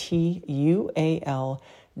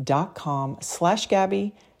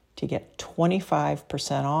 RITUAL.com/Gabby to get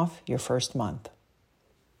 25% off your first month.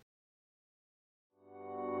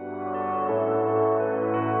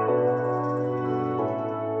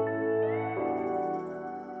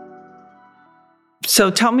 So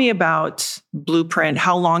tell me about Blueprint.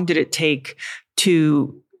 How long did it take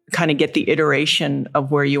to kind of get the iteration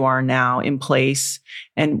of where you are now in place?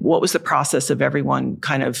 And what was the process of everyone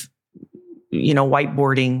kind of,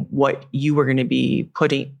 whiteboarding what you were going to be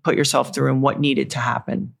put yourself through and what needed to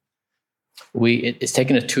happen? It's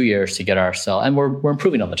taken us 2 years to get ourselves, and we're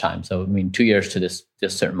improving all the time. So 2 years to this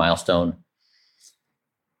certain milestone.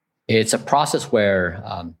 It's a process where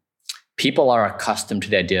people are accustomed to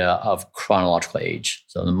the idea of chronological age.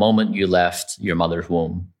 So the moment you left your mother's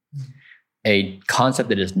womb, a concept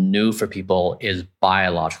that is new for people is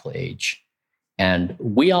biological age. And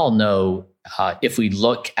we all know if we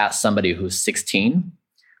look at somebody who's 16,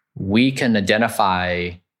 we can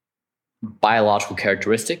identify biological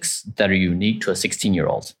characteristics that are unique to a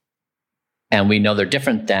 16-year-old. And we know they're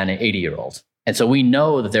different than an 80-year-old. And so we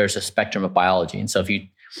know that there's a spectrum of biology. And so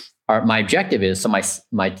my objective is, so my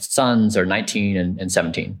sons are 19 and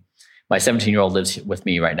 17. My 17-year-old lives with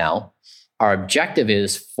me right now. Our objective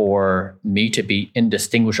is for me to be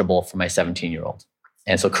indistinguishable from my 17-year-old.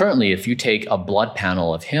 And so currently, if you take a blood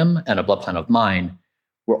panel of him and a blood panel of mine,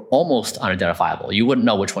 we're almost unidentifiable. You wouldn't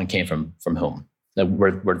know which one came from whom.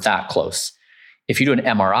 We're that close. If you do an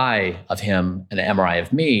MRI of him and an MRI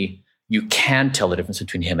of me, you can tell the difference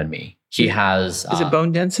between him and me. He has... Is it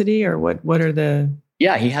bone density or what are the...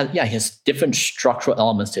 Yeah, he has different structural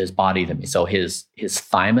elements to his body than me. So his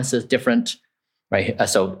thymus is different, right?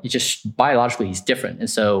 So just biologically, he's different. And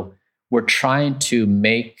so we're trying to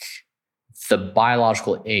make the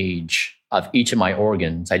biological age of each of my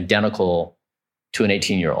organs identical to an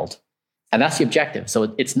 18-year-old. And that's the objective.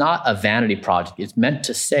 So it's not a vanity project. It's meant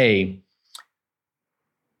to say,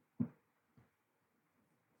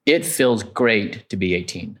 it feels great to be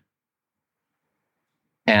 18.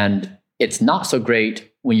 And it's not so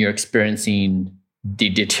great when you're experiencing the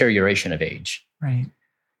deterioration of age. Right.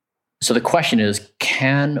 So the question is,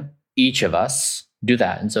 can each of us do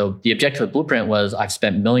that? And so the objective of Blueprint was, I've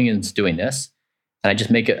spent millions doing this, and I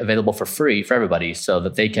just make it available for free for everybody so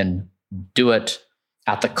that they can do it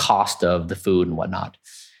at the cost of the food and whatnot.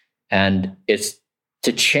 And it's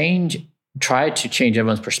to try to change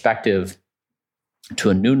everyone's perspective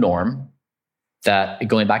to a new norm that,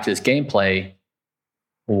 going back to this gameplay,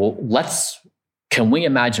 can we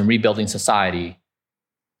imagine rebuilding society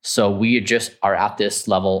so we just are at this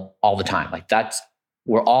level all the time? Like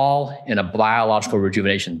we're all in a biological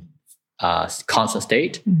rejuvenation constant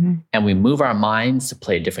state, and we move our minds to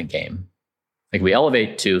play a different game. Like we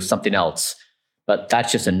elevate to something else, but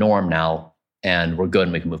that's just a norm now, and we're good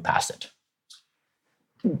and we can move past it.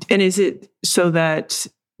 And is it so that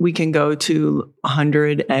we can go to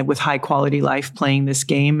 100 with high quality life playing this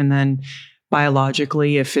game, and then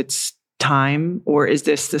biologically, if it's time, or is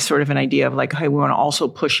this sort of an idea of like, hey, we want to also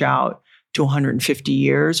push out to 150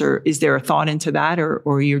 years, or is there a thought into that,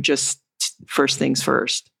 or you're just first things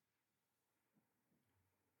first?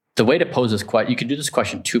 The way to pose this question, you can do this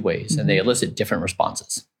question two ways, and they elicit different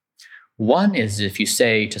responses. One is if you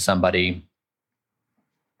say to somebody,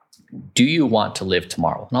 do you want to live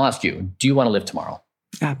tomorrow? And I'll ask you, do you want to live tomorrow?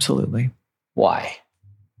 Absolutely. Why?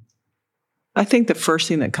 I think the first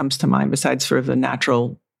thing that comes to mind, besides sort of the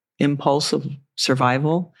natural impulse of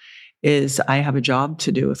survival, is I have a job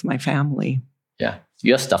to do with my family. Yeah,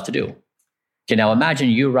 you have stuff to do. Okay, now imagine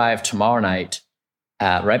you arrive tomorrow night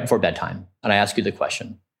right before bedtime, and I ask you the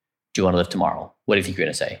question, do you want to live tomorrow? What do you think you're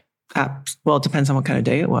going to say? Well, it depends on what kind of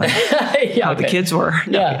day it was. How the kids were.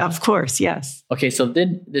 No, yeah. Of course, yes. Okay, so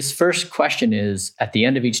then this first question is, at the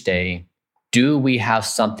end of each day, do we have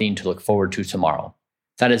something to look forward to tomorrow?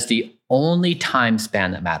 That is the only time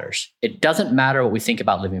span that matters. It doesn't matter what we think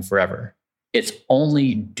about living forever. It's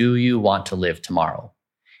only, do you want to live tomorrow?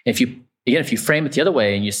 If you frame it the other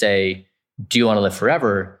way and you say, do you want to live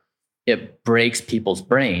forever? It breaks people's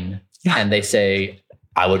brain. Yeah. And they say,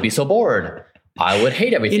 I would be so bored. I would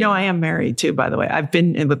hate everything. I am married too, by the way. I've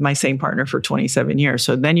been with my same partner for 27 years.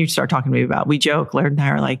 So then you start talking to me about, we joke, Laird and I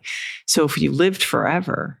are like, so if you lived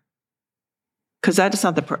forever, because that's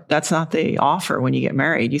not the offer when you get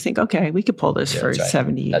married. You think, okay, we could pull this for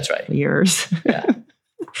 70 years. Yeah.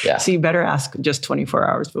 Yeah. So you better ask just 24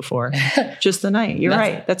 hours before, just the night. You're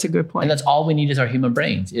right. That's a good point. And that's all we need is our human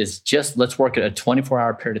brains, is just let's work at a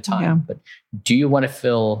 24-hour period of time. Yeah. But do you want to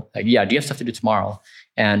feel, do you have stuff to do tomorrow?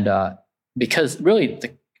 And because really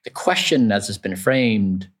the question as it's been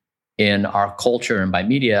framed in our culture and by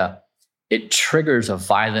media, it triggers a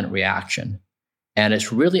violent reaction. And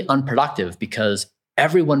it's really unproductive because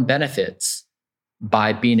everyone benefits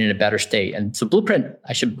by being in a better state. And so Blueprint,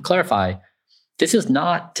 I should clarify, this is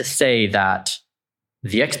not to say that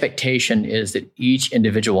the expectation is that each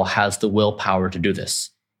individual has the willpower to do this.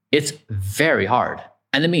 It's very hard.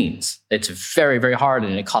 And the means, it's very, very hard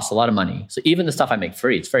and it costs a lot of money. So even the stuff I make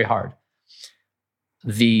free, it's very hard.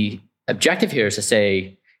 The objective here is to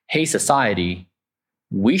say, hey, society,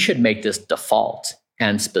 we should make this default.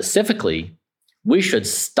 And specifically, we should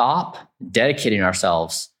stop dedicating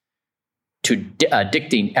ourselves to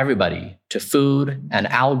addicting everybody to food and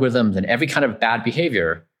algorithms and every kind of bad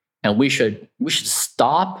behavior. And we should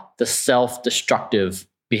stop the self-destructive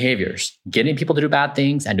behaviors, getting people to do bad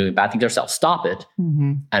things and doing bad things themselves. Stop it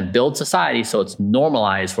and build society so it's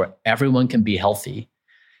normalized where everyone can be healthy.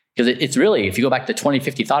 Because it's really, if you go back to the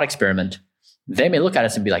 2050 thought experiment, they may look at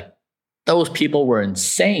us and be like, those people were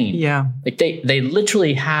insane. Yeah. Like they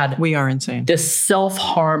literally had we are insane. This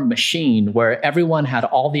self-harm machine where everyone had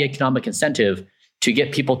all the economic incentive to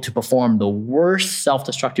get people to perform the worst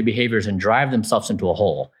self-destructive behaviors and drive themselves into a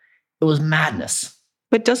hole. It was madness.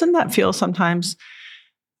 But doesn't that feel sometimes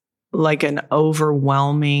like an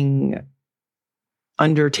overwhelming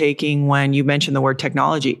undertaking when you mention the word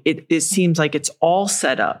technology? It seems like it's all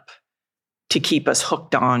set up to keep us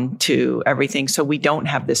hooked on to everything. So we don't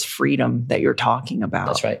have this freedom that you're talking about.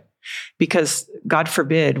 That's right. Because God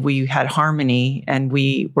forbid we had harmony and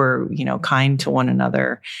we were, kind to one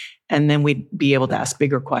another. And then we'd be able to ask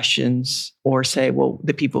bigger questions or say, well,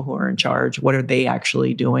 the people who are in charge, what are they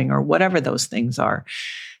actually doing? Or whatever those things are.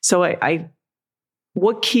 So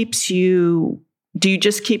what keeps you, do you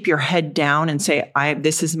just keep your head down and say,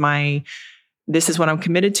 this is what I'm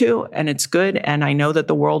committed to and it's good. And I know that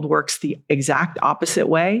the world works the exact opposite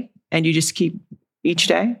way. And you just keep each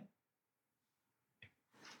day?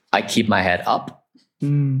 I keep my head up.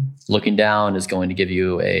 Looking down is going to give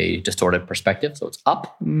you a distorted perspective. So it's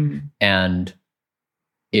up. And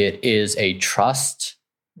it is a trust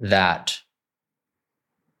that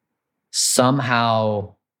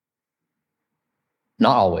somehow,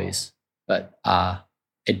 not always, but a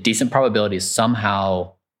decent probability is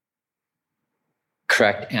somehow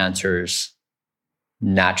correct answers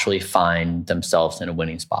naturally find themselves in a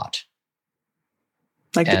winning spot.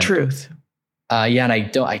 Like the truth. And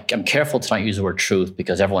I'm careful to not use the word truth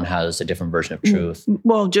because everyone has a different version of truth.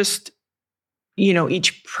 Well, just,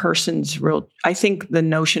 each person's real, I think the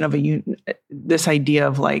notion of this idea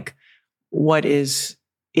of like, what is,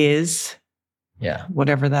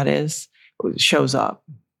 whatever that is, shows up.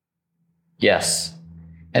 Yes.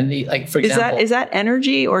 And for example, is that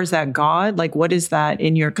energy or is that God? Like, what is that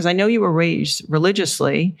in because I know you were raised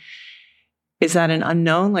religiously. Is that an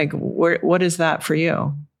unknown? Like, what is that for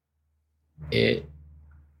you? It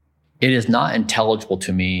is not intelligible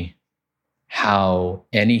to me how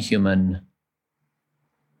any human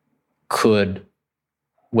could,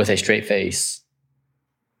 with a straight face,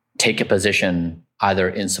 take a position either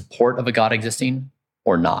in support of a God existing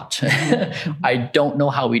or not. I don't know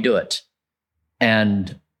how we do it.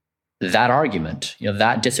 And that argument,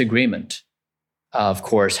 that disagreement, of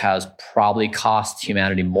course, has probably cost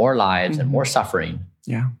humanity more lives and more suffering.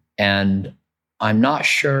 Yeah. And I'm not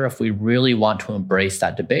sure if we really want to embrace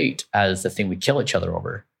that debate as the thing we kill each other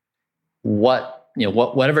over.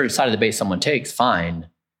 Whatever side of the debate someone takes, fine.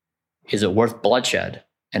 Is it worth bloodshed?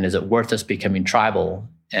 And is it worth us becoming tribal?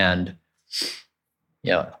 And,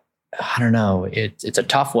 I don't know. It's a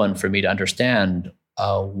tough one for me to understand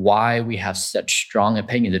why we have such strong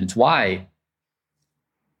opinions. And it's why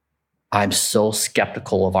I'm so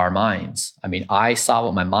skeptical of our minds. I mean, I saw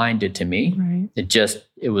what my mind did to me. Right.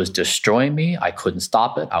 It was destroying me. I couldn't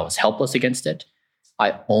stop it. I was helpless against it.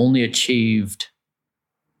 I only achieved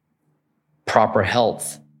proper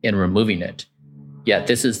health in removing it. Yet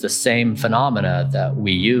this is the same phenomena that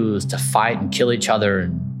we use to fight and kill each other.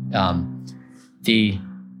 And the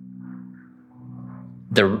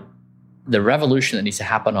revolution that needs to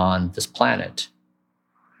happen on this planet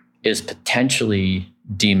is potentially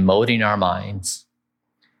demoting our minds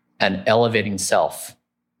and elevating self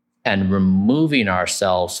and removing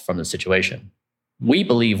ourselves from the situation. We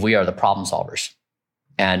believe we are the problem solvers,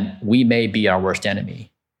 and we may be our worst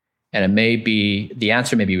enemy. And the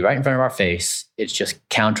answer may be right in front of our face. It's just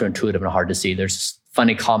counterintuitive and hard to see. There's this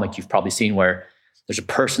funny comic you've probably seen where there's a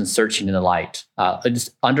person searching in the light,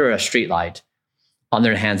 just under a street light, on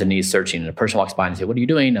their hands and knees searching. And a person walks by and says, "What are you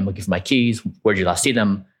doing?" "I'm looking for my keys." "Where did you last see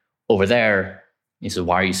them?" "Over there." He says,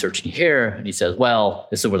 "Why are you searching here?" And he says, "Well,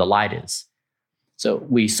 this is where the light is." So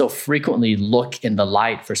we so frequently look in the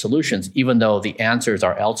light for solutions, even though the answers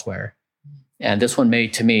are elsewhere. And this one,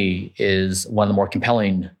 to me, is one of the more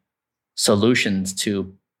compelling solutions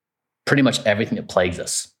to pretty much everything that plagues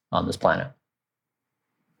us on this planet.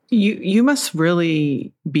 You must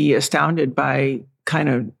really be astounded by kind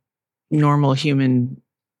of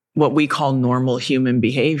what we call normal human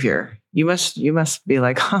behavior. You must be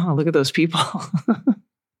like, look at those people.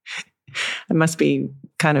 It must be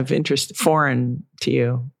kind of foreign to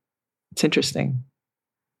you. It's interesting.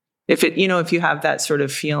 If you have that sort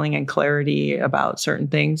of feeling and clarity about certain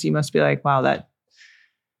things, you must be like, wow,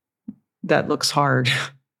 that looks hard.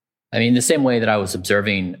 I mean, the same way that I was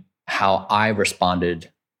observing how I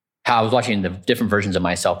responded, how I was watching the different versions of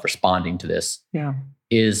myself responding to this,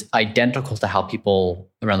 is identical to how people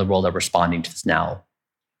around the world are responding to this now.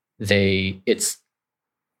 There's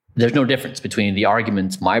no difference between the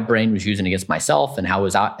arguments my brain was using against myself and how I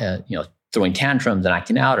was throwing tantrums and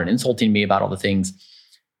acting out and insulting me about all the things.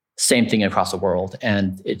 Same thing across the world.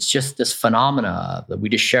 And it's just this phenomena that we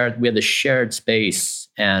have this shared space,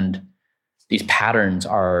 and these patterns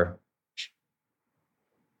are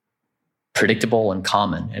predictable and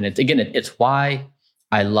common. And it's why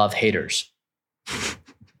I love haters.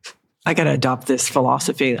 I got to adopt this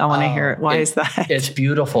philosophy. I want to hear it. Why is that? It's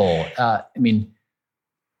beautiful.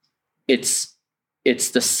 It's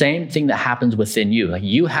the same thing that happens within you. Like,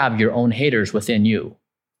 you have your own haters within you.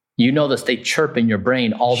 You know this, they chirp in your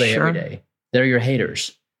brain all day, every day. They're your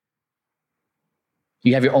haters.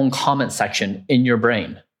 You have your own comment section in your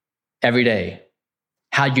brain every day.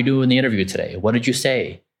 How'd you do in the interview today? What did you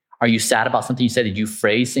say? Are you sad about something you said? Did you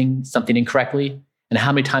phrase something incorrectly? And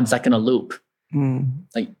how many times is that going to loop?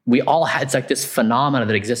 Like, it's like this phenomena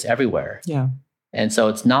that exists everywhere. Yeah. And so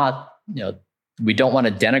it's not, we don't want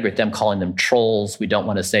to denigrate them, calling them trolls. We don't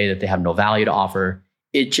want to say that they have no value to offer.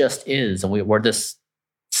 It just is. And we're this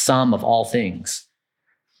sum of all things.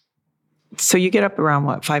 So you get up around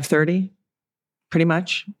 5:30, pretty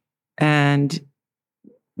much. And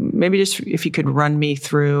maybe just if you could run me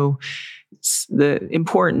through the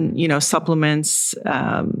important, supplements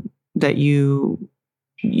that you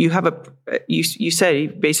have you say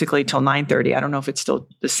basically till 9:30. I don't know if it's still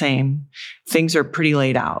the same. Things are pretty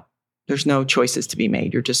laid out. There's no choices to be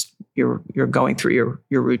made. You're going through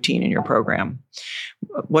your routine and your program.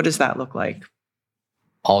 What does that look like?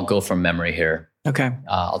 I'll go from memory here. Okay.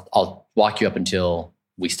 I'll walk you up until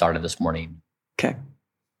we started this morning. Okay.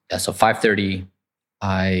 Yeah, so 5:30,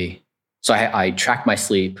 I track my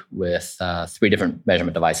sleep with 3 different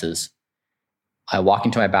measurement devices. I walk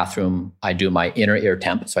into my bathroom. I do my inner ear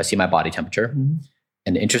temp, so I see my body temperature. Mm-hmm.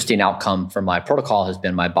 An interesting outcome for my protocol has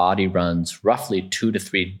been my body runs roughly 2 to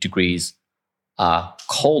 3 degrees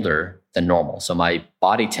colder than normal. So my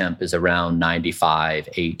body temp is around 95,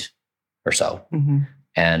 8 or so. Mm-hmm.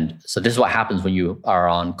 And so this is what happens when you are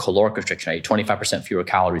on caloric restriction. I eat 25% fewer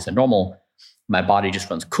calories than normal. My body just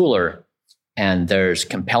runs cooler. And there's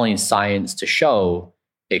compelling science to show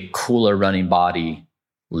a cooler running body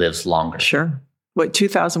lives longer. Sure. What,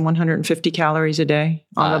 2,150 calories a day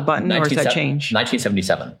on the button, or has that changed?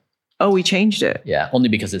 1977. Oh, we changed it. Yeah, only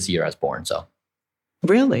because it's the year I was born. So.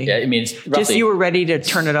 Really? Yeah, it means roughly, just you were ready to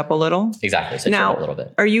turn it up a little? Exactly. So now, turn it up a little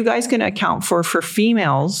bit. Are you guys going to account for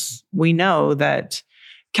females? We know that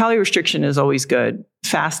calorie restriction is always good.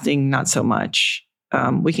 Fasting, not so much.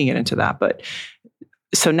 We can get into that. But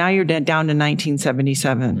so now you're down to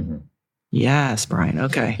 1977. Mm-hmm. Yes, Bryan.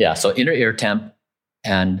 Okay. Yeah. So inner ear temp,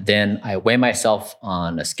 And then I weigh myself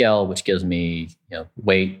on a scale, which gives me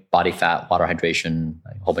weight, body fat, water hydration,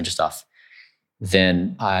 a whole bunch of stuff.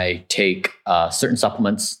 Then I take certain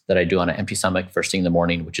supplements that I do on an empty stomach first thing in the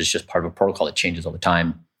morning, which is just part of a protocol that changes all the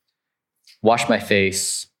time. Wash my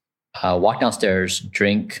face, walk downstairs,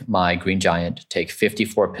 drink my Green Giant, take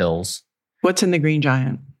 54 pills. What's in the Green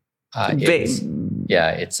Giant? It's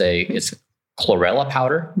chlorella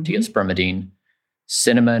powder to get spermidine,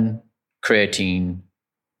 cinnamon, creatine,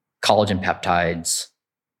 collagen peptides,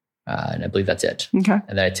 and I believe that's it. Okay.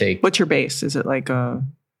 And then I take... What's your base? Is it like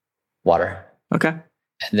water. Okay.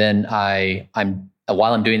 And then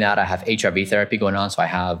while I'm doing that, I have HRV therapy going on. So I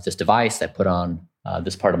have this device I put on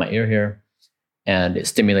this part of my ear here, and it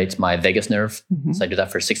stimulates my vagus nerve. So I do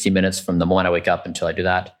that for 60 minutes from the moment I wake up until I do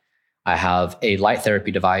that. I have a light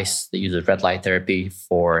therapy device that uses red light therapy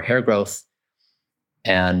for hair growth.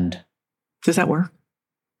 And does that work?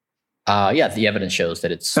 Yeah, the evidence shows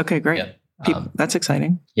that it's... Okay, great. Yeah, that's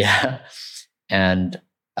exciting. Yeah. And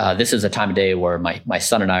this is a time of day where my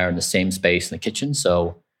son and I are in the same space in the kitchen.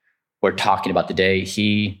 So we're talking about the day.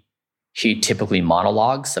 He typically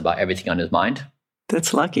monologues about everything on his mind.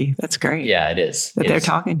 That's lucky. That's great. Yeah, it is. They're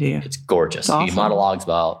talking to you. It's gorgeous. Awesome. He monologues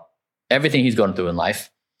about everything he's going through in life.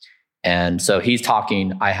 And so he's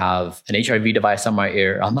talking. I have an HRV device on my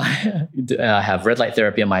ear. I have red light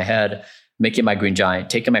therapy on my head, making my Green Giant,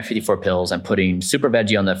 taking my 54 pills, and putting super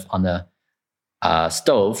veggie on the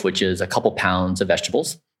stove, which is a couple pounds of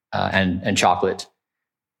vegetables and chocolate.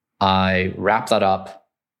 I wrap that up.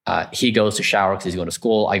 He goes to shower because he's going to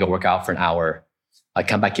school. I go work out for an hour. I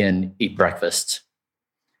come back in, eat breakfast.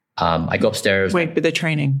 I go upstairs. Wait, but the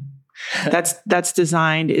training, that's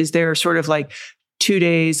designed. Is there sort of like 2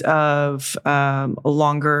 days of a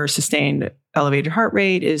longer sustained elevated heart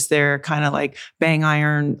rate? Is there kind of like bang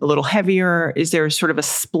iron a little heavier? Is there sort of a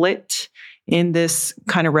split in this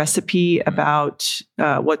kind of recipe about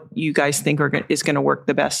what you guys think is going to work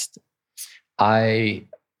the best? So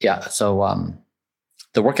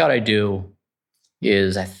the workout I do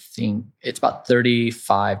is, I think it's about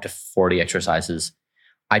 35 to 40 exercises.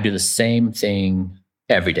 I do the same thing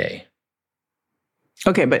every day.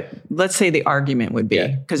 Okay, but let's say the argument would be,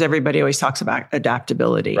 because everybody always talks about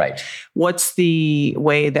adaptability. Right. What's the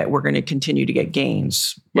way that we're going to continue to get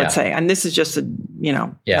gains? Let's say, and this is just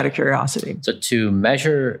out of curiosity. So to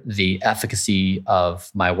measure the efficacy of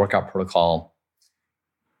my workout protocol,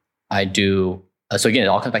 I do. So again, it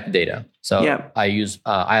all comes back to data. So I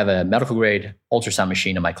have a medical grade ultrasound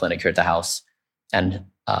machine in my clinic here at the house, and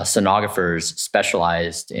sonographers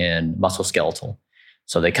specialized in musculoskeletal.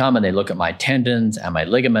 So they come and they look at my tendons and my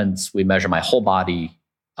ligaments. We measure my whole body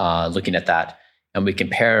looking at that, and we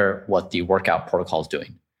compare what the workout protocol is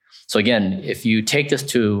doing. So again, if you take this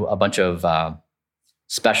to a bunch of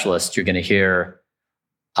specialists, you're going to hear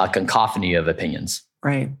a cacophony of opinions.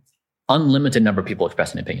 Right. Unlimited number of people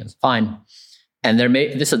expressing opinions. Fine. And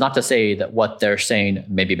this is not to say that what they're saying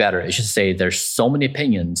may be better. It's just to say there's so many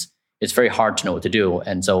opinions, it's very hard to know what to do.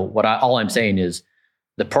 And so all I'm saying is,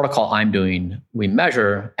 the protocol I'm doing, we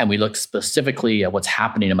measure and we look specifically at what's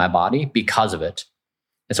happening in my body because of it.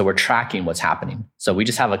 And so we're tracking what's happening. So we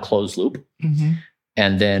just have a closed loop. Mm-hmm.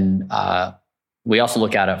 And then we also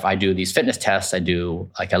look at it. If I do these fitness tests, I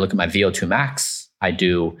look at my VO2 max. I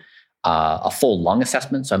do a full lung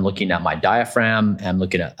assessment. So I'm looking at my diaphragm. I'm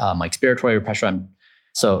looking at my expiratory pressure.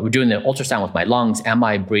 So we're doing the ultrasound with my lungs. Am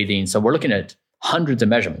I breathing? So we're looking at hundreds of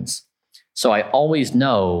measurements. So I always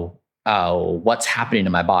know what's happening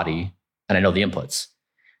in my body, and I know the inputs.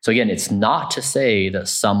 So again, it's not to say that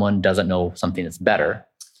someone doesn't know something that's better.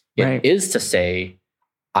 It is to say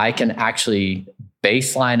I can actually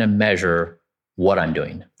baseline and measure what I'm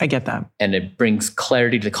doing. I get that. And it brings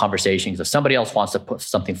clarity to the conversations. If somebody else wants to put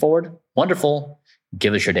something forward, wonderful,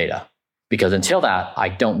 give us your data. Because until that, I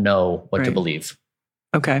don't know what to believe.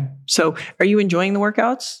 Okay. So are you enjoying the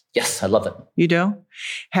workouts? Yes, I love it. You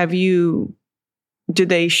do? Do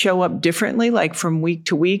they show up differently, like from week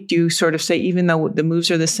to week? Do you sort of say, even though the moves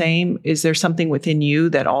are the same, is there something within you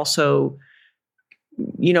that also,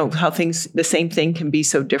 how the same thing can be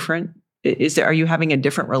so different? Are you having a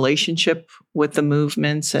different relationship with the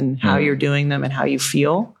movements and how you're doing them and how you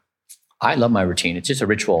feel? I love my routine. It's just a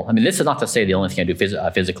ritual. I mean, this is not to say the only thing I do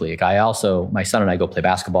physically. My son and I go play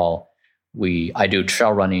basketball. I do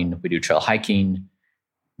trail running. We do trail hiking.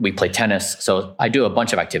 We play tennis. So I do a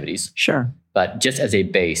bunch of activities. Sure. But just as a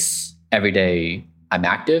base, every day I'm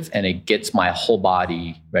active and it gets my whole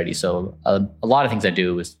body ready. So a lot of things I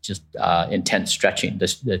do is just intense stretching,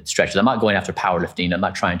 the stretches. I'm not going after powerlifting. I'm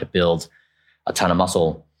not trying to build a ton of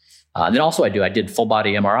muscle. And then also I did full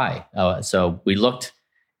body MRI. So we looked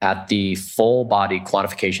at the full body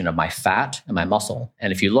quantification of my fat and my muscle.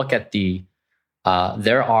 And if you look at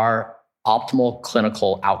there are optimal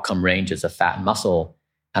clinical outcome ranges of fat and muscle,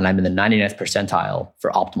 and I'm in the 99th percentile for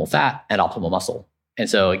optimal fat and optimal muscle. And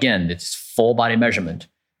so again, it's full body measurement.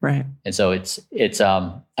 Right. And so it's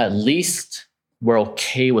at least we're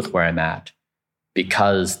okay with where I'm at,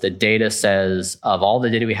 because the data says, of all the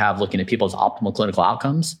data we have looking at people's optimal clinical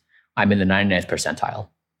outcomes, I'm in the 99th percentile.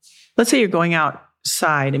 Let's say you're going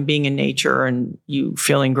outside and being in nature and you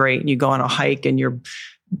feeling great and you go on a hike and your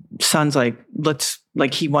son's like,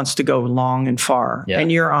 he wants to go long and far. Yeah.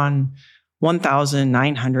 And you're on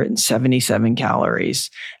 1,977 calories.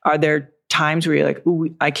 Are there times where you're like,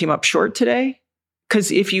 ooh, I came up short today? Because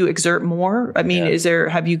if you exert more, have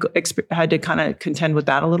you had to kind of contend with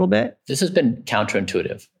that a little bit? This has been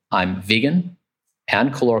counterintuitive. I'm vegan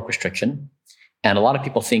and caloric restriction. And a lot of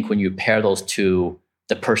people think when you pair those two,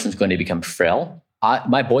 the person's going to become frail.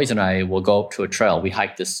 My boys and I will go up to a trail. We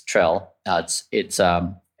hike this trail. It's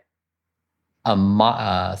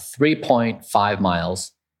 3.5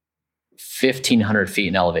 miles, 1,500 feet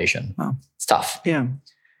in elevation. Wow. It's tough. Yeah.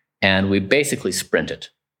 And we basically sprint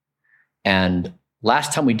it. And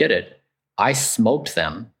last time we did it, I smoked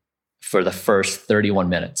them for the first 31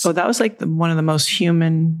 minutes. Oh, that was like one of the most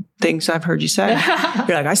human things I've heard you say.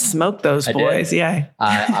 You're like, I smoked those boys. Did. Yeah.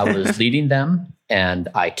 I was leading them and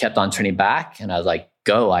I kept on turning back and I was like,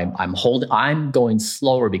 go, I'm going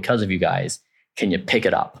slower because of you guys. Can you pick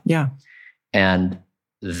it up? Yeah. And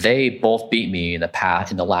they both beat me in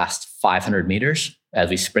the last 500 meters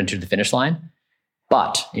as we sprinted to the finish line.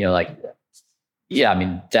 But, that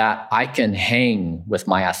I can hang with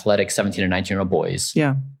my athletic 17 and 19-year-old boys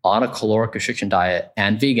on a caloric restriction diet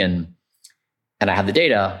and vegan, and I have the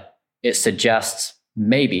data, it suggests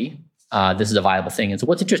maybe this is a viable thing. And so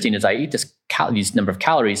what's interesting is I eat these number of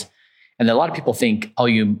calories, and a lot of people think, oh,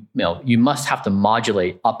 you must have to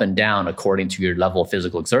modulate up and down according to your level of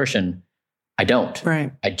physical exertion. I don't.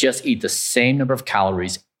 Right. I just eat the same number of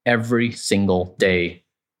calories every single day,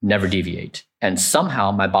 never deviate. And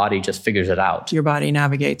somehow my body just figures it out. Your body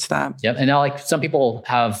navigates that. Yep. And now, some people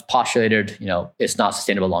have postulated, it's not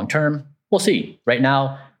sustainable long term. We'll see. Right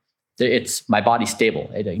now, it's my body's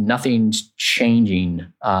stable. Nothing's changing.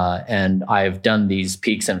 And I've done these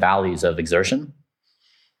peaks and valleys of exertion.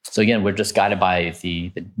 So again, we're just guided by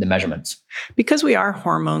the measurements. Because we are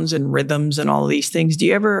hormones and rhythms and all of these things,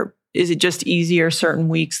 is it just easier certain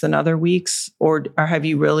weeks than other weeks? Or have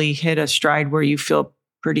you really hit a stride where you feel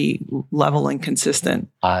pretty level and consistent?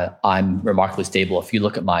 I'm remarkably stable. If you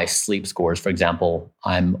look at my sleep scores, for example,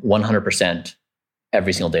 I'm 100%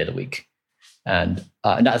 every single day of the week. And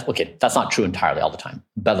that's not true entirely all the time.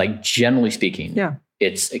 But generally speaking,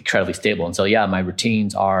 it's incredibly stable. And so, my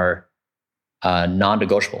routines are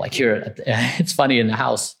non-negotiable. Here, it's funny in the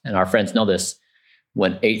house, and our friends know this,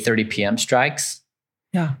 when 8:30 p.m. strikes,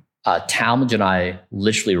 Talmadge and I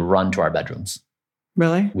literally run to our bedrooms.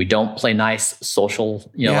 Really? We don't play nice social,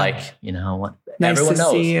 what nice everyone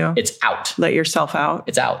knows. See you. It's out. Let yourself out.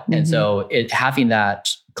 It's out. Mm-hmm. And so having that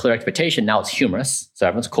clear expectation, now it's humorous. So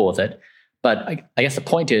everyone's cool with it. But I guess the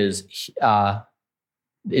point is,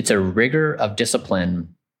 it's a rigor of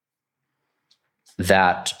discipline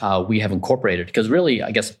that we have incorporated. Because really,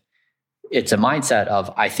 I guess it's a mindset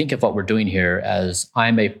of, I think of what we're doing here as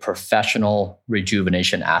I'm a professional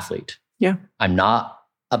rejuvenation athlete. Yeah. I'm not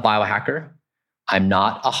a biohacker. I'm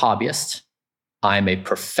not a hobbyist. I'm a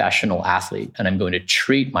professional athlete, and I'm going to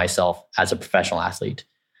treat myself as a professional athlete.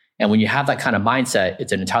 And when you have that kind of mindset,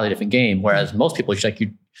 it's an entirely different game. Whereas most people,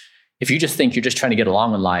 if you just think you're just trying to get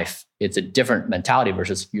along in life, it's a different mentality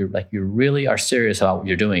versus you really are serious about what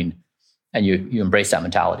you're doing, and you embrace that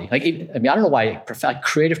mentality. I don't know why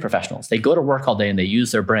creative professionals, they go to work all day and they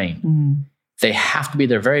use their brain. Mm-hmm. They have to be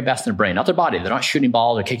their very best in their brain, not their body. They're not shooting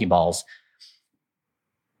balls or kicking balls.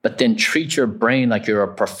 But then treat your brain like you're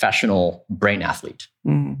a professional brain athlete.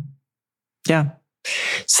 Mm. Yeah.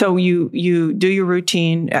 So you do your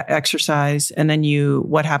routine exercise, and then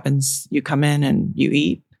what happens? You come in and you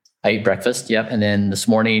eat? I eat breakfast, yep. And then this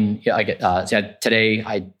morning, today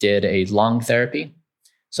I did a lung therapy.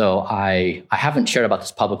 So I haven't shared about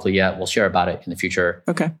this publicly yet. We'll share about it in the future.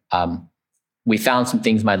 Okay. We found some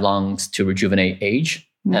things in my lungs to rejuvenate age.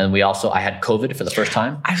 And I had COVID for the first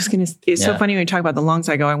time. It's so funny when you talk about the lungs.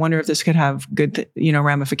 I want if this could have good,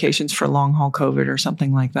 ramifications for long haul COVID or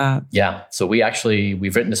something like that. Yeah. So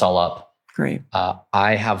we've written this all up. Great.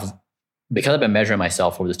 Because I've been measuring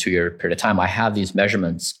myself over this 2-year period of time, I have these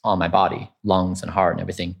measurements on my body, lungs and heart and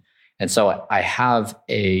everything. And so I have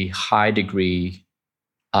a high degree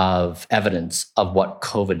of evidence of what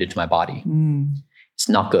COVID did to my body. It's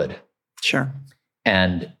not good. Sure.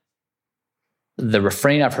 And the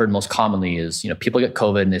refrain I've heard most commonly is, people get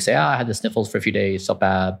COVID and they say, I had the sniffles for a few days, so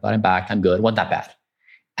bad, but I'm back, I'm good. It wasn't that bad.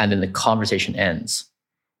 And then the conversation ends.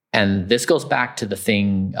 And this goes back to the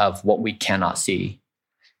thing of what we cannot see.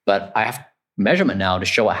 But I have measurement now to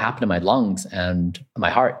show what happened to my lungs and my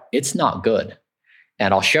heart. It's not good.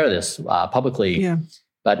 And I'll share this publicly. Yeah.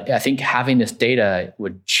 But I think having this data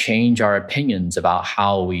would change our opinions about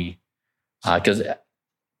how we, because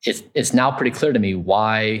it's now pretty clear to me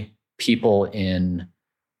why people in,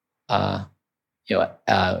 had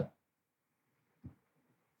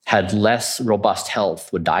less robust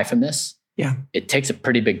health would die from this. Yeah. It takes a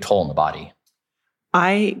pretty big toll on the body.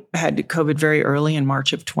 I had COVID very early in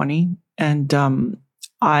March of 20. And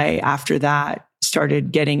I, after that,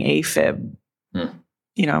 started getting AFib.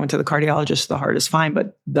 I went to the cardiologist, the heart is fine,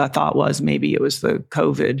 but the thought was maybe it was the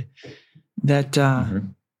COVID that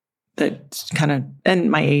that kind of, and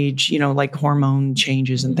my age, like hormone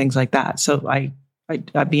changes and things like that. So I'd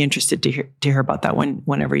be interested to hear about that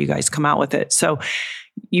whenever you guys come out with it. So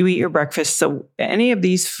you eat your breakfast. So any of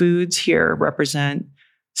these foods here represent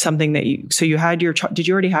something that you had your, did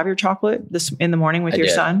you already have your chocolate in the morning with your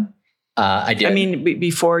son? I did. I mean,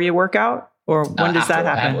 before you work out, or when does that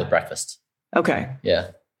happen? I have it with breakfast. Okay.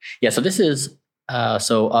 Yeah. Yeah. So this is,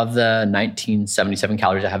 so of the 1977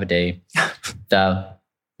 calories I have a day,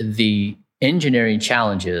 the engineering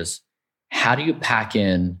challenge is, how do you pack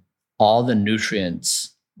in all the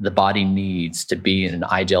nutrients the body needs to be in an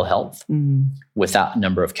ideal health with that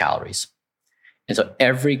number of calories? And so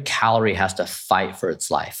every calorie has to fight for its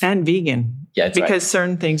life. And vegan. Yeah, that's because right.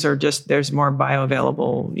 Certain things are just, there's more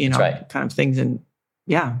bioavailable, kind of things. And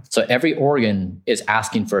yeah. So every organ is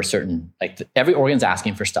asking for a certain, every organ's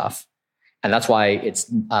asking for stuff. And that's why it's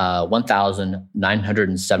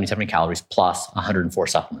 1,977 calories plus 104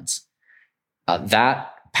 supplements.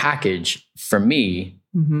 That package, for me,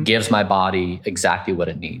 gives my body exactly what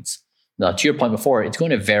it needs. Now, to your point before, it's going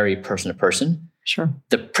to vary person to person. Sure.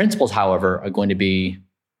 The principles, however, are going to be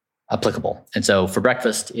applicable. And so for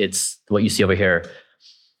breakfast, it's what you see over here.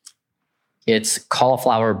 It's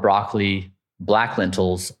cauliflower, broccoli, black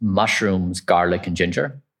lentils, mushrooms, garlic, and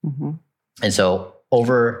ginger. And so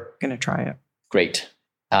Gonna try it. Great.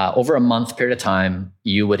 Over a month period of time,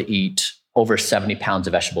 you would eat over 70 pounds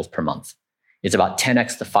of vegetables per month. It's about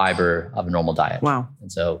 10x the fiber of a normal diet. Wow.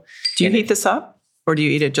 And so, do you heat this up, or do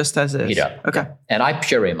you eat it just as is? Heat up. Okay. Yeah. And I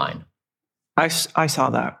puree mine. I saw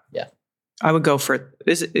that. Yeah. I would go for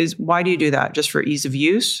is why do you do that? Just for ease of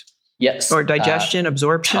use? Yes. Or digestion,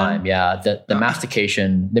 absorption? Time. Yeah. The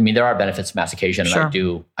mastication. I mean, there are benefits to mastication, and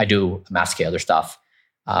Sure. I do masticate other stuff.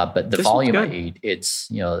 But the volume I eat,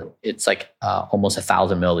 it's like almost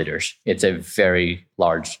 1,000 milliliters. It's a very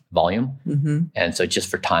large volume. And so just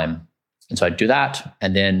for time. And so I do that.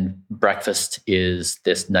 And then breakfast is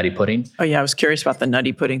this nutty pudding. Oh yeah. I was curious about the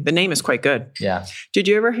nutty pudding. The name is quite good. Yeah. Did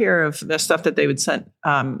you ever hear of the stuff that they would send?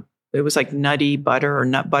 It was like nutty butter or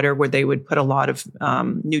nut butter, where they would put a lot of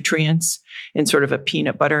nutrients in sort of a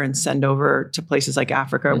peanut butter and send over to places like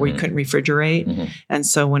Africa where you couldn't refrigerate. And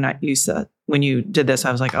so when you did this,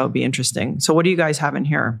 I was like, oh, it'd be interesting. So what do you guys have in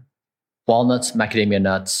here? Walnuts, macadamia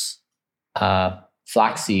nuts,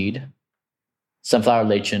 flaxseed, sunflower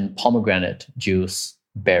lecithin, pomegranate juice,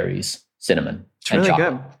 berries, cinnamon, It's and really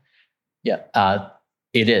chocolate. good. Yeah,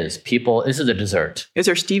 it is. This is a dessert. Is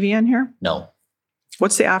there stevia in here? No.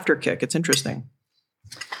 What's the after kick? It's interesting.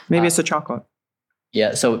 Maybe it's the chocolate.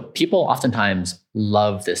 Yeah, so people oftentimes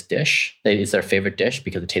love this dish. It's their favorite dish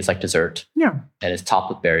because it tastes like dessert. Yeah. And it's topped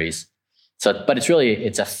with berries. So, but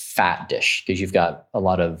it's a fat dish because you've got a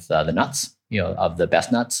lot of the nuts, of the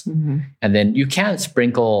best nuts. And then you can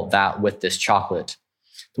sprinkle that with this chocolate.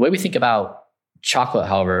 The way we think about chocolate,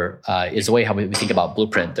 however, is the way how we think about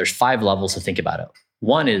Blueprint. There's 5 levels to think about it.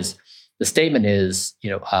 One is, the statement is,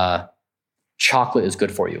 chocolate is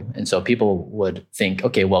good for you. And so people would think,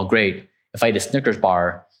 okay, well, great. If I eat a Snickers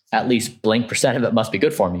bar, at least blank percent of it must be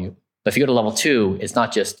good for me. But if you go to level 2, it's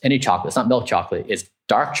not just any chocolate. It's not milk chocolate. It's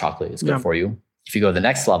dark chocolate is good for you. If you go to the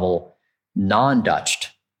next level,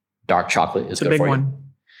 non-Dutched dark chocolate is good for you.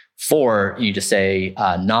 4, you just say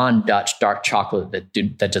non-Dutch dark chocolate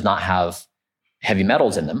that does not have heavy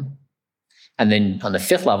metals in them. And then on the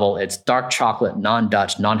 5th level, it's dark chocolate,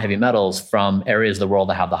 non-Dutch, non-heavy metals from areas of the world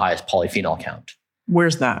that have the highest polyphenol count.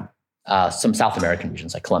 Where's that? Some South American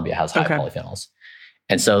regions, like Colombia, has high polyphenols.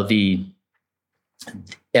 And so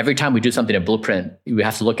every time we do something in Blueprint, we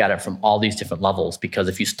have to look at it from all these different levels, because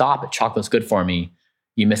if you stop at chocolate's good for me,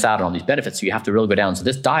 you miss out on all these benefits. So you have to really go down. So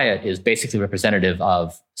this diet is basically representative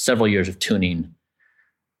of several years of tuning,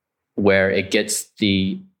 where it gets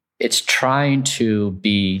it's trying to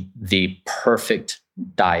be the perfect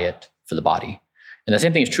diet for the body. And the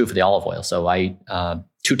same thing is true for the olive oil. So I eat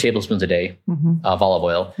 2 tablespoons a day of olive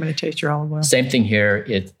oil. I'm going to taste your olive oil. Same thing here.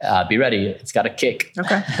 Be ready. It's got a kick.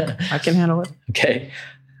 Okay. I can handle it. Okay.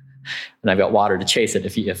 And I've got water to chase it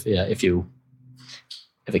if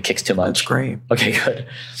it kicks too much. That's great. Okay, good.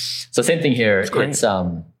 So same thing here. It's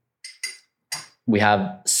we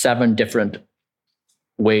have 7 different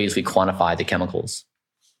ways we quantify the chemicals.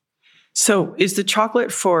 So is the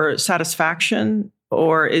chocolate for satisfaction,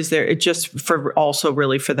 or is there it just for also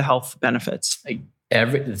really for the health benefits?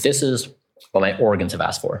 This is what my organs have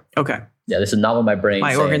asked for. Okay. Yeah, this is not what my brain.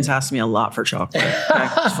 My organs ask me a lot for chocolate.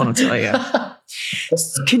 I just want to tell you.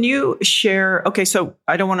 Can you share? Okay, so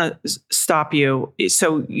I don't want to stop you.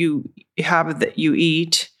 So you have that you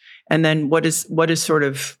eat, and then what is sort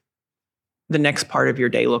of the next part of your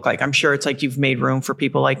day look like? I'm sure it's like you've made room for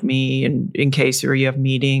people like me, and in case or you have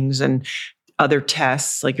meetings and other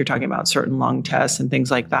tests, like you're talking about certain lung tests and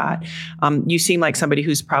things like that. You seem like somebody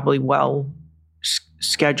who's probably well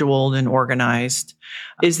scheduled and organized.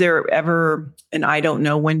 Is there ever an I don't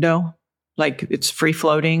know window? Like it's free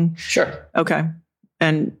floating? Sure. Okay.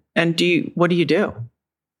 And what do you do?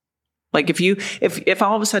 Like if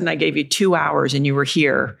all of a sudden I gave you 2 hours and you were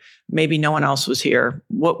here, maybe no one else was here,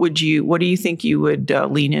 what do you think you would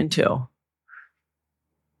lean into?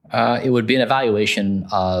 It would be an evaluation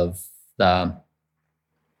of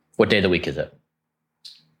what day of the week is it?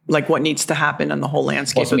 Like what needs to happen on the whole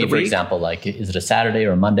landscape of the week? For example, like is it a Saturday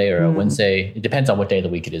or a Monday or a Wednesday? It depends on what day of the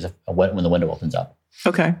week it is when the window opens up.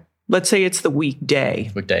 Okay. Let's say it's the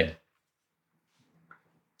weekday. Weekday.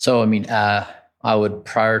 So, I mean, I would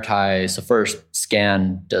prioritize the first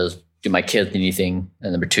scan, do my kids need anything?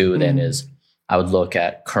 And number 2 then is I would look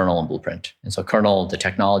at kernel and blueprint. And so kernel, the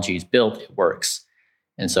technology is built, it works.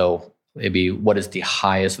 And so maybe what is the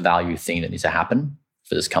highest value thing that needs to happen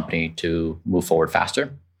for this company to move forward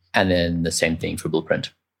faster? And then the same thing for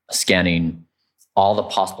blueprint, scanning all the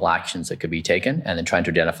possible actions that could be taken and then trying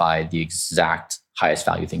to identify the exact highest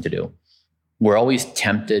value thing to do. We're always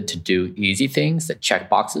tempted to do easy things that check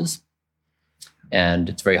boxes. And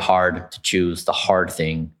it's very hard to choose the hard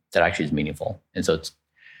thing that actually is meaningful. And so it's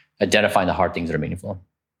identifying the hard things that are meaningful.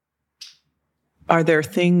 Are there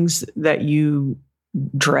things that you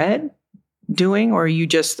dread doing, or you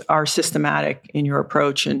just are systematic in your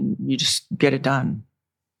approach and you just get it done?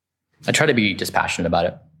 I try to be dispassionate about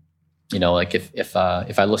it. You know, like if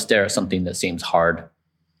I stare at something that seems hard,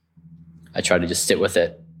 I try to just sit with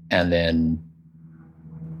it and then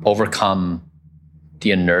overcome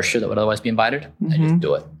the inertia that would otherwise be invited and just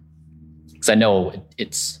do it. Because I know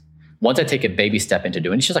it's once I take a baby step into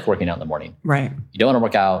doing it, it's just like working out in the morning. Right. You don't want to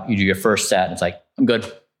work out. You do your first set and it's like, I'm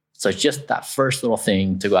good. So it's just that first little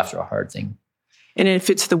thing to go after a hard thing. And if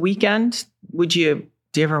it's the weekend, do you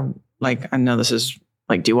ever, like, I know this is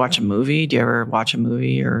like, do you watch a movie? Do you ever watch a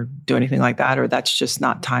movie or do anything like that? Or that's just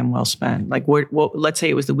not time well spent? Like, let's say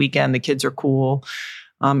it was the weekend, the kids are cool.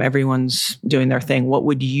 Everyone's doing their thing. What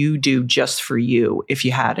would you do just for you if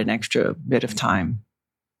you had an extra bit of time?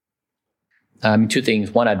 2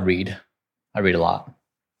 things. 1, I'd read. I read a lot.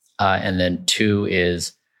 And then 2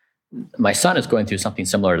 is my son is going through something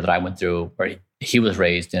similar that I went through, where he was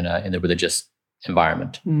raised in the religious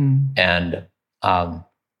environment. And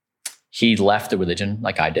he left the religion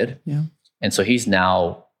like I did. Yeah. And so he's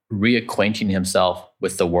now reacquainting himself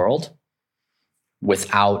with the world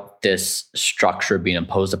without this structure being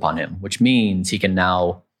imposed upon him, which means he can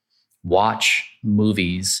now watch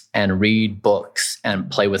movies and read books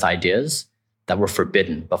and play with ideas that were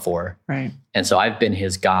forbidden before. Right. And so I've been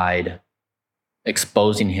his guide,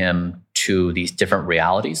 exposing him to these different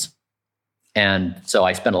realities. And so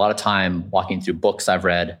I spend a lot of time walking through books I've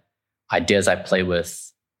read, ideas I play with,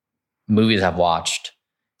 movies I've watched.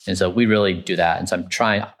 And so we really do that. And so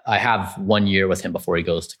I have 1 year with him before he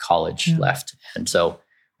goes to college left. And so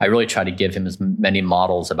I really try to give him as many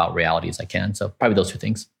models about reality as I can. So probably those 2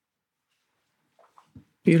 things.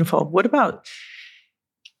 Beautiful. What about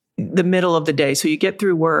the middle of the day? So you get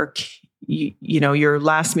through work, you know, your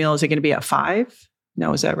last meal, is it going to be at 5?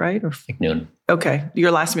 No, is that right? Or like noon. Okay.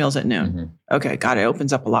 Your last meal is at noon. Okay. God, it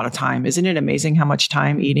opens up a lot of time. Isn't it amazing how much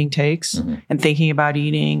time eating takes and thinking about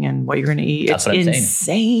eating and what you're going to eat? That's what I'm insane.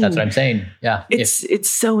 Saying. That's what I'm saying. Yeah. It's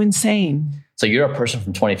so insane. So you're a person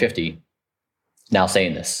from 2050 now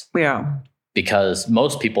saying this. Yeah. Because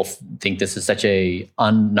most people think this is such a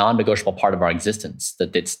non-negotiable part of our existence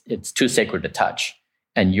that it's too sacred to touch.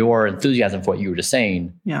 And your enthusiasm for what you were just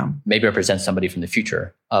saying maybe represents somebody from the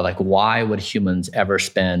future. Like, why would humans ever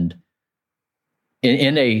spend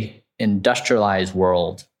in a industrialized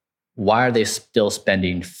world? why are they still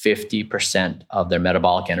spending 50% of their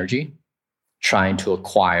metabolic energy trying to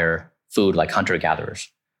acquire food like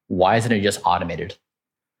hunter-gatherers? Why isn't it just automated?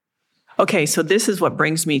 Okay, so this is what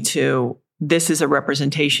brings me to, this is a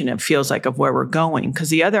representation, it feels like, of where we're going. Because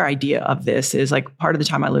the other idea of this is, like, part of the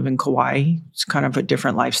time I live in Kauai, it's kind of a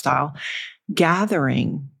different lifestyle.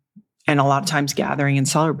 Gathering, and a lot of times gathering and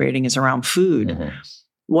celebrating is around food. Mm-hmm.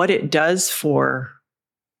 What it does for,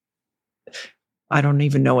 I don't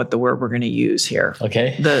even know what the word we're going to use here.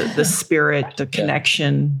 Okay. The spirit, the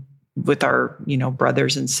connection with our,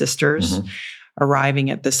 brothers and sisters arriving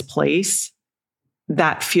at this place,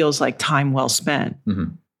 that feels like time well spent.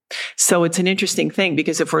 Mm-hmm. So it's an interesting thing,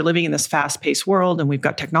 because if we're living in this fast-paced world and we've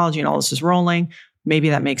got technology and all this is rolling, maybe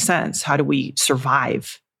that makes sense. How do we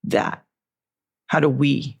survive that? How do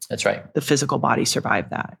we, that's right, the physical body, survive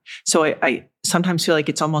that? So I sometimes feel like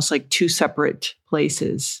it's almost like two separate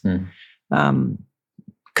places. Because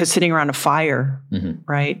sitting around a fire,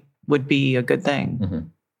 right, would be a good thing. Mm-hmm.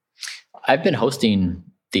 I've been hosting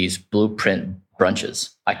these blueprint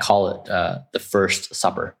brunches. I call it the first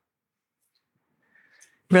supper.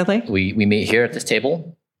 Really? We meet here at this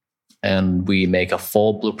table and we make a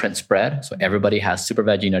full blueprint spread. So everybody has super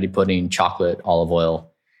veggie, nutty pudding, chocolate, olive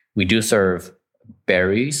oil. We do serve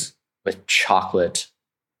berries with chocolate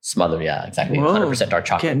smothered. Yeah, exactly. Whoa, 100% dark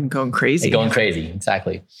chocolate. Going crazy. Going crazy,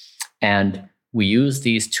 exactly. And we use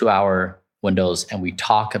these 2-hour windows and we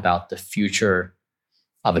talk about the future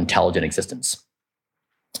of intelligent existence.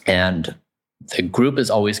 And the group is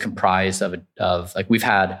always comprised of like, we've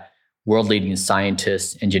had world-leading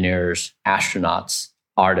scientists, engineers, astronauts,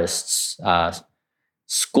 artists,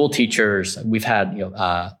 school teachers. We've had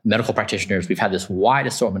medical practitioners. We've had this wide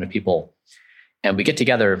assortment of people. And we get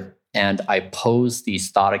together and I pose these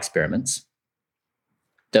thought experiments,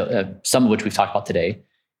 some of which we've talked about today.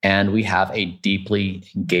 And we have a deeply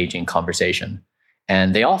engaging conversation.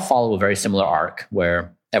 And they all follow a very similar arc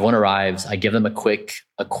where everyone arrives. I give them a quick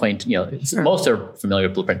most are familiar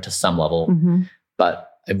with Blueprint to some level, but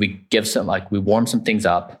we give we warm some things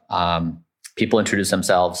up. People introduce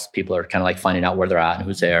themselves. People are kind of like finding out where they're at and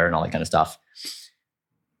who's there and all that kind of stuff.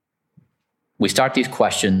 We start these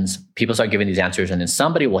questions. People start giving these answers, and then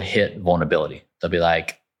somebody will hit vulnerability. They'll be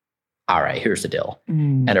like, all right, here's the deal.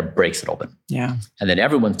 And it breaks it open. Yeah. And then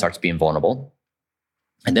everyone starts being vulnerable.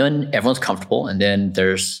 And then everyone's comfortable. And then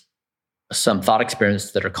there's some thought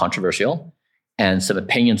experiments that are controversial. And some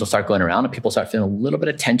opinions will start going around and people start feeling a little bit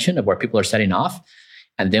of tension of where people are setting off.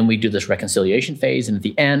 And then we do this reconciliation phase. And at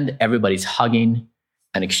the end, everybody's hugging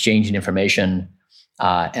and exchanging information.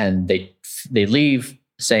 And they leave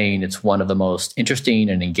saying it's one of the most interesting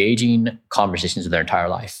and engaging conversations of their entire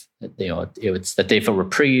life. It's that they feel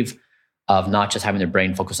reprieve of not just having their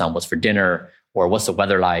brain focus on what's for dinner or what's the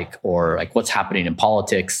weather like or like what's happening in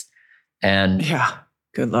politics. And yeah,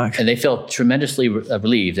 good luck. And they feel tremendously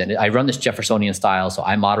relieved. And I run this Jeffersonian style, so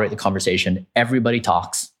I moderate the conversation. Everybody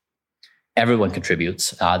talks. Everyone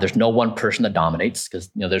contributes. There's no one person that dominates because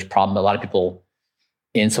there's a problem. A lot of people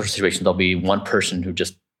in social situations, there'll be one person who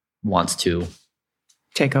just wants to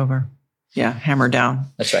take over. Yeah, hammer down.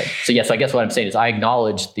 That's right. So yes, I guess what I'm saying is I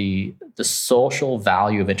acknowledge the social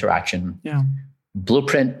value of interaction. Yeah.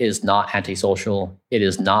 Blueprint is not antisocial. It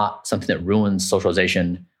is not something that ruins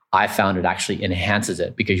socialization. I found it actually enhances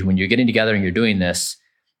it because when you're getting together and you're doing this,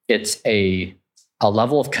 it's a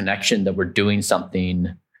level of connection that we're doing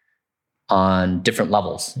something on different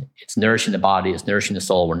levels. It's nourishing the body, it's nourishing the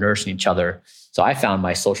soul, we're nourishing each other. So I found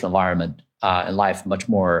my social environment and life much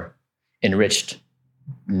more enriched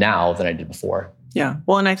now than I did before. Yeah.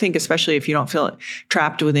 Well, and I think especially if you don't feel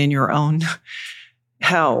trapped within your own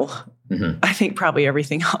hell, I think probably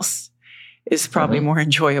everything else is probably more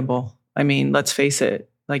enjoyable. I mean, let's face it.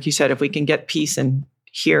 Like you said, if we can get peace in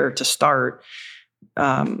here to start,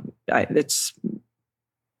 health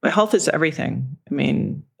is everything. I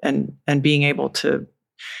mean, and being able to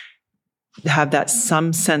have that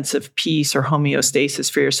some sense of peace or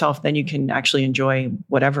homeostasis for yourself, then you can actually enjoy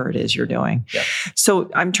whatever it is you're doing. Yeah. So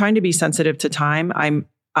I'm trying to be sensitive to time.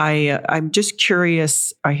 I'm just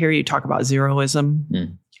curious. I hear you talk about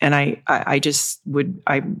zeroism, and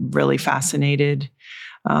I'm really fascinated.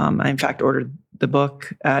 I in fact ordered the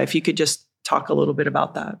book. If you could just talk a little bit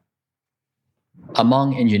about that.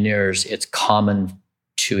 Among engineers, it's common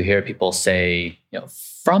to hear people say,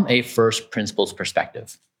 from a first principles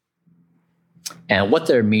perspective. And what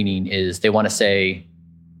they're meaning is they want to say,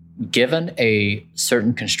 given a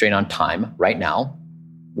certain constraint on time right now,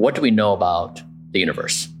 what do we know about the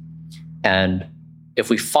universe? And if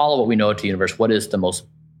we follow what we know to the universe, what is the most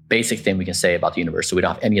basic thing we can say about the universe so we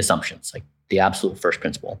don't have any assumptions, like the absolute first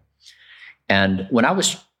principle? And when I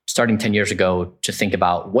was starting 10 years ago to think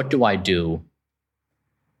about what do I do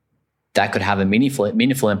that could have a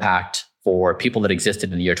meaningful impact for people that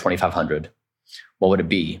existed in the year 2500. What would it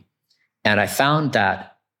be? And I found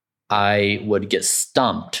that I would get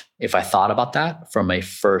stumped if I thought about that from a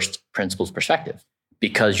first principles perspective,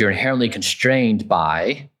 because you're inherently constrained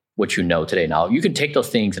by what you know today. Now, you can take those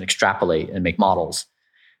things and extrapolate and make models.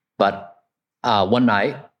 But one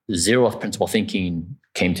night, zeroth principle thinking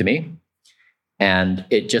came to me, and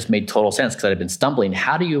it just made total sense because I'd been stumbling.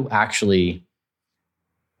 How do you actually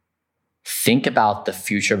think about the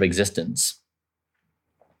future of existence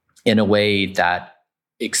in a way that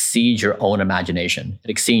exceeds your own imagination? It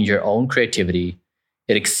exceeds your own creativity.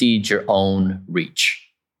 It exceeds your own reach.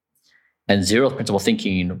 And zeroth principle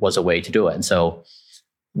thinking was a way to do it. And so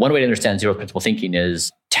one way to understand zeroth principle thinking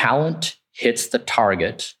is talent hits the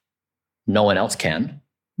target no one else can.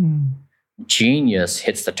 Genius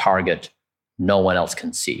hits the target no one else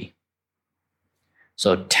can see.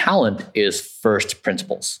 So talent is first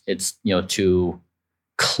principles. It's, to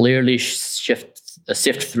clearly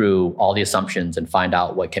sift through all the assumptions and find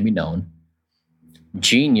out what can be known.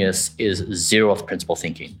 Genius is zeroth principle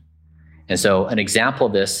thinking. And so an example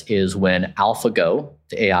of this is when AlphaGo,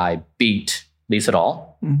 the AI, beat Lee Sedol,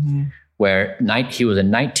 where he was a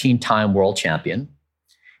 19-time world champion.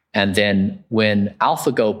 And then when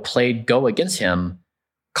AlphaGo played Go against him,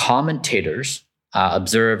 commentators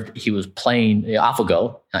observed he was playing,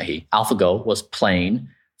 AlphaGo was playing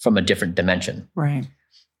from a different dimension. Right.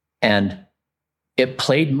 And it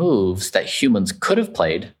played moves that humans could have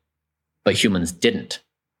played, but humans didn't.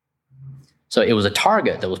 So it was a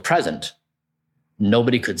target that was present.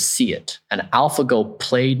 Nobody could see it. And AlphaGo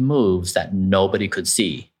played moves that nobody could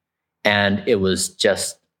see. And it was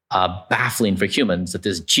just baffling for humans that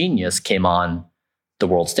this genius came on the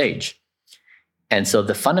world stage. And so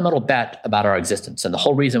the fundamental bet about our existence, and the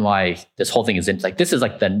whole reason why this whole thing is this is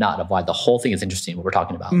like the nut of why the whole thing is interesting, what we're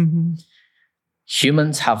talking about.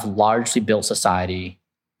 Humans have largely built society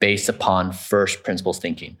based upon first principles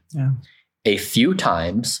thinking. Yeah. A few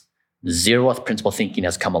times, zeroth principle thinking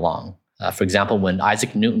has come along. For example, when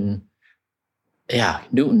Isaac Newton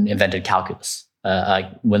invented calculus.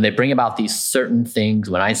 When they bring about these certain things,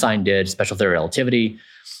 when Einstein did special theory of relativity,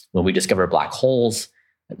 when we discover black holes,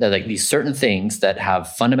 they're like these certain things that have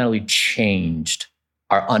fundamentally changed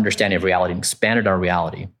our understanding of reality and expanded our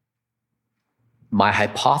reality. My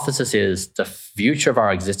hypothesis is the future of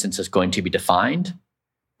our existence is going to be defined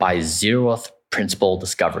by zeroth principle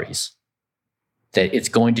discoveries. That it's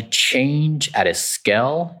going to change at a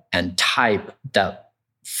scale and type that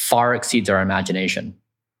far exceeds our imagination.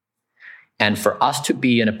 And for us to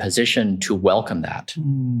be in a position to welcome that,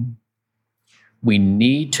 we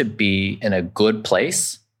need to be in a good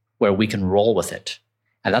place where we can roll with it.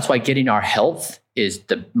 And that's why getting our health is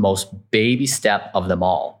the most baby step of them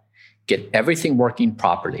all. Get everything working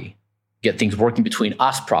properly. Get things working between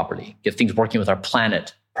us properly. Get things working with our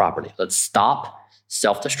planet properly. Let's stop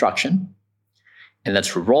self-destruction. And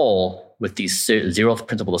let's roll with these zeroth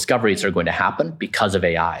principle discoveries that are going to happen because of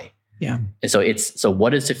AI. Yeah. And so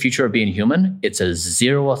what is the future of being human? It's a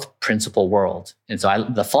zeroth principle world. And so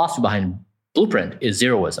the philosophy behind Blueprint is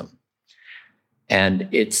zeroism. And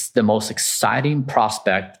it's the most exciting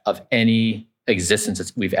prospect of any existence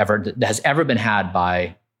that has ever been had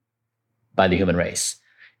by the human race.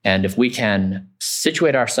 And if we can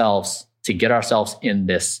situate ourselves to get ourselves in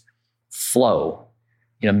this flow,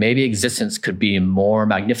 maybe existence could be more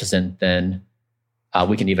magnificent than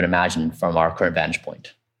we can even imagine from our current vantage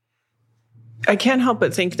point. I can't help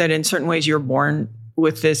but think that in certain ways you're born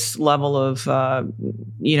with this level of,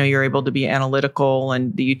 you're able to be analytical,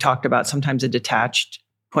 and you talked about sometimes a detached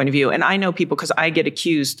point of view. And I know people, because I get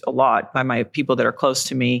accused a lot by my people that are close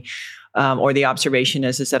to me, or the observation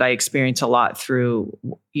is that I experience a lot through,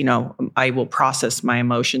 I will process my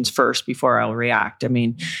emotions first before I'll react. I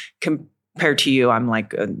mean, compared to you, I'm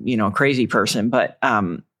like a crazy person, but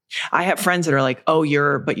I have friends that are like,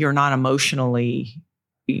 oh, but you're not emotionally,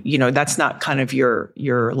 that's not kind of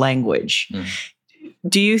your language.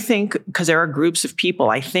 Do you think, because there are groups of people,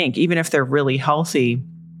 I think, even if they're really healthy,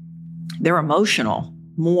 they're emotional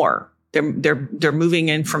more. They're moving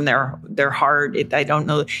in from their heart. I don't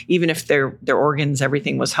know, even if their organs,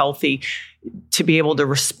 everything was healthy, to be able to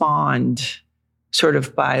respond sort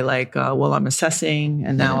of by like, I'm assessing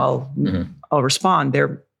and now I'll respond.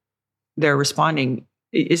 They're responding.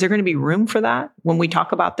 Is there going to be room for that when we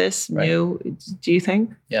talk about this new? Do you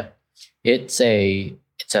think? Yeah, it's a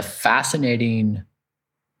fascinating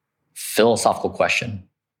philosophical question.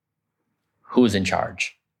 Who's in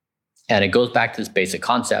charge? And it goes back to this basic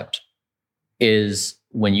concept: is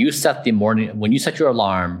when you set your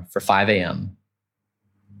alarm for 5 a.m.,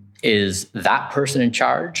 is that person in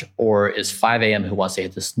charge, or is 5 a.m. who wants to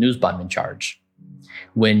hit the snooze button in charge?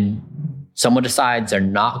 When someone decides they're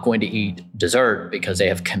not going to eat dessert because they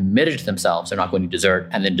have committed to themselves they're not going to eat dessert,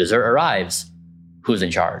 and then dessert arrives, who's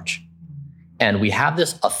in charge? And we have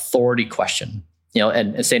this authority question,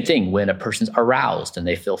 and the same thing when a person's aroused and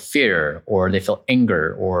they feel fear or they feel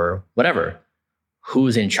anger or whatever,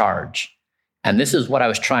 who's in charge? And this is what I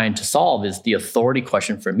was trying to solve, is the authority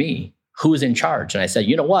question for me. Who's in charge? And I said,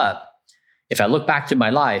 you know what? If I look back to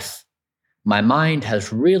my life, my mind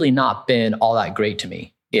has really not been all that great to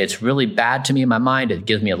me. It's really bad to me in my mind. It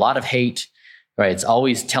gives me a lot of hate, right? It's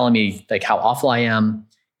always telling me like how awful I am.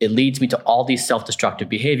 It leads me to all these self-destructive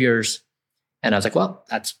behaviors. And I was like, well,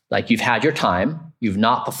 that's like, you've had your time. You've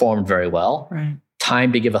not performed very well. Right.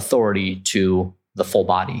 Time to give authority to the full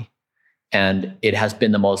body. And it has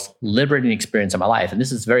been the most liberating experience of my life. And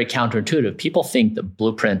this is very counterintuitive. People think that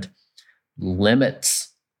Blueprint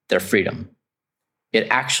limits their freedom. It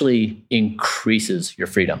actually increases your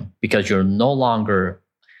freedom because you're no longer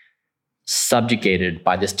subjugated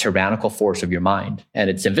by this tyrannical force of your mind. And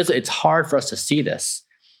it's invisible. It's hard for us to see this.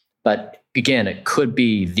 But again, it could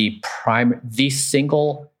be the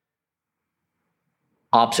single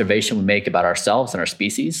observation we make about ourselves and our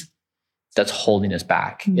species that's holding us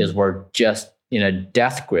back, is we're just in a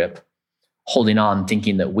death grip, holding on,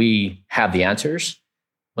 thinking that we have the answers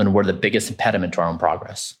when we're the biggest impediment to our own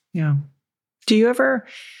progress. Yeah. Do you ever,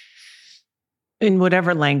 in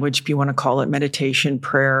whatever language you want to call it, meditation,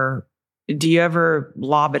 prayer, do you ever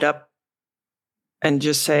lob it up and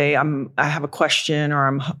just say, I have a question,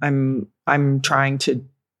 or I'm trying to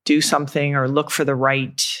do something, or look for the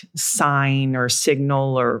right sign or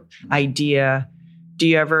signal or idea? Do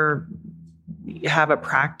you ever have a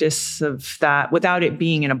practice of that without it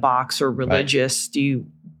being in a box or religious? Right.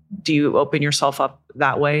 Do you open yourself up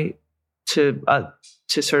that way to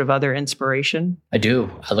sort of other inspiration? I do.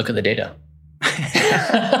 I look at the data.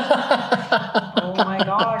 Oh my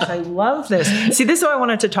gosh, I love this. See, this is why I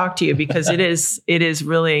wanted to talk to you, because it is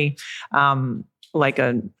really like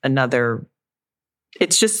another.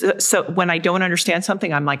 It's just so when I don't understand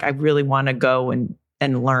something, I'm like, I really want to go and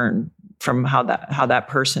learn from how that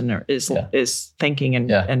person is thinking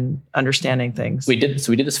and understanding things. We did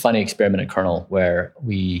this funny experiment at Kernel where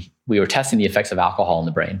we were testing the effects of alcohol in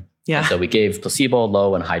the brain. Yeah. And so we gave placebo,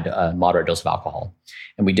 low and high, moderate dose of alcohol,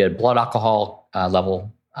 and we did blood alcohol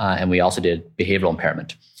level, and we also did behavioral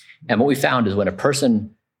impairment. And what we found is when a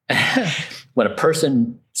person,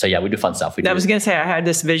 so yeah, we do fun stuff. I was going to say, I had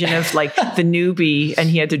this vision of like the newbie, and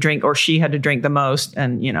he had to drink, or she had to drink the most,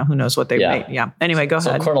 and who knows what they made. Yeah. Anyway, go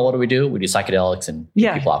ahead. So Kernel, what do? We do psychedelics and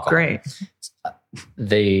give people alcohol. Great.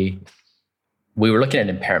 We were looking at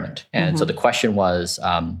impairment, and so the question was,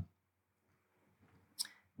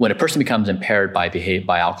 when a person becomes impaired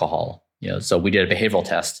by alcohol, so we did a behavioral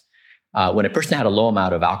test. When a person had a low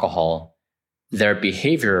amount of alcohol, their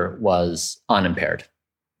behavior was unimpaired.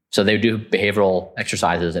 So they would do behavioral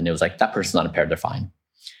exercises, and it was like, that person's not impaired, they're fine.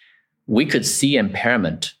 We could see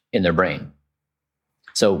impairment in their brain.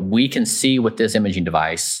 So we can see with this imaging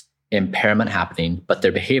device impairment happening, but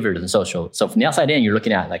their behavior doesn't show. So from the outside in, you're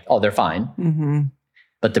looking at like, oh, they're fine.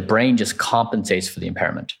 But the brain just compensates for the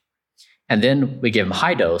impairment. And then we gave them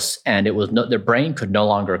high dose, and it was their brain could no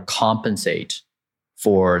longer compensate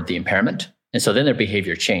for the impairment. And so then their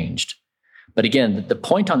behavior changed. But again, the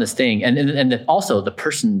point on this thing, and also the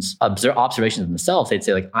person's observations of themselves, they'd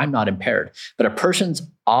say like, I'm not impaired. But a person's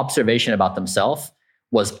observation about themselves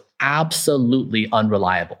was absolutely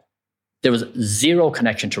unreliable. There was zero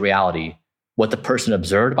connection to reality, what the person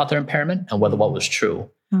observed about their impairment and what was true.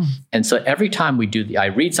 And so every time I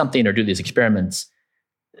read something or do these experiments,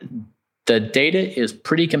 the data is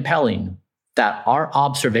pretty compelling that our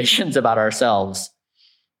observations about ourselves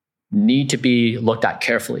need to be looked at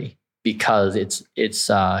carefully, because it's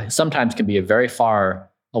sometimes can be a very far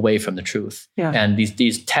away from the truth. Yeah. And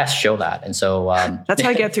these tests show that. And so that's how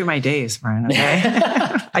I get through my days, Bryan. Okay?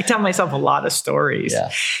 I tell myself a lot of stories.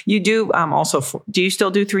 Yeah. You do do you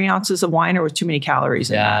still do 3 ounces of wine, or with too many calories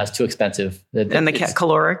in that? It's too expensive. And the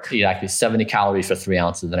caloric? Exactly. 70 calories for 3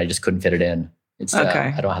 ounces, and I just couldn't fit it in. It's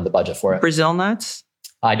okay. I don't have the budget for it. Brazil nuts?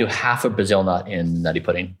 I do half a Brazil nut in nutty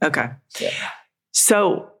pudding. Okay. Yeah.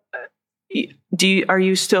 So are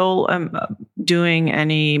you still doing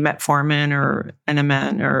any metformin or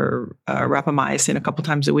NMN or rapamycin a couple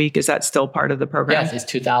times a week? Is that still part of the program? Yes, it's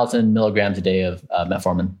 2,000 milligrams a day of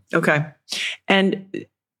metformin. Okay. And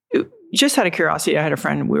just out of curiosity, I had a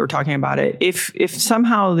friend, we were talking about it. If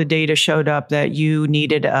somehow the data showed up that you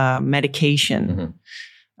needed a medication,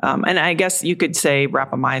 And I guess you could say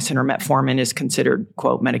rapamycin or metformin is considered,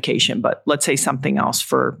 quote, medication, but let's say something else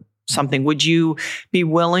for something. Would you be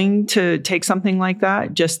willing to take something like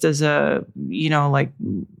that just as a, like,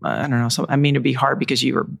 I don't know, it'd be hard because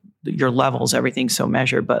your levels, everything's so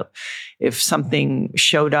measured, but if something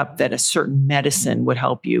showed up that a certain medicine would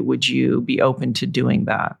help you, would you be open to doing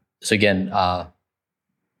that? So again,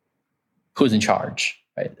 who's in charge,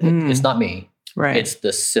 right? It's not me. Right. It's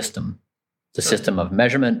the system of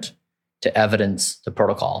measurement to evidence to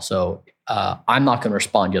protocol. So I'm not going to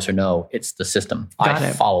respond yes or no. It's the system.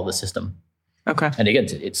 I follow the system. Okay. And again,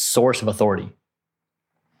 it's source of authority.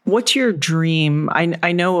 What's your dream?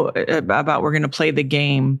 I know about we're going to play the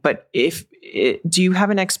game, but do you have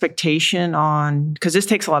an expectation on, because this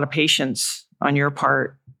takes a lot of patience on your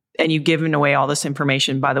part, and you've given away all this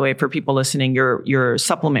information. By the way, for people listening, your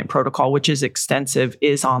supplement protocol, which is extensive,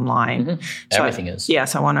 is online. Mm-hmm. Everything is.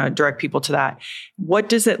 Yes, I want to direct people to that. What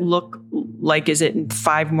does it look like? Is it in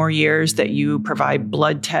 5 more years that you provide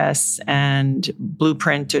blood tests and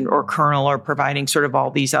blueprint or kernel, or providing sort of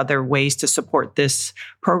all these other ways to support this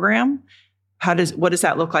program? What does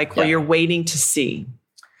that look like where you're waiting to see?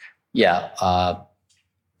 Yeah.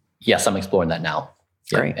 Yes, I'm exploring that now.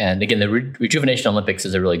 Great. And again, the Rejuvenation Olympics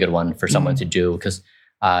is a really good one for someone to do, because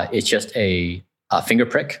it's just a finger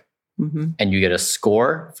prick, and you get a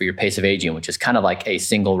score for your pace of aging, which is kind of like a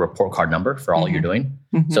single report card number for all you're doing.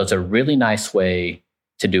 So it's a really nice way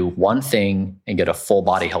to do one thing and get a full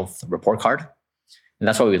body health report card. And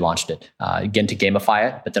that's why we launched it. Again, to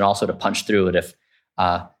gamify it, but then also to punch through it. If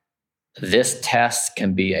this test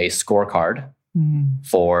can be a scorecard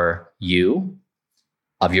for you,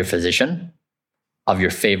 of your physician, of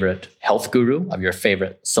your favorite health guru, of your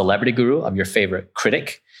favorite celebrity guru, of your favorite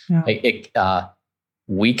critic. Yeah.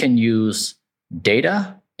 We can use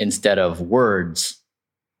data instead of words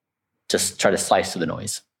to try to slice through the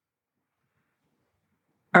noise.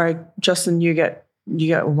 All right, Justin, you got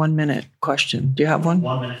a 1 minute question. Do you have one?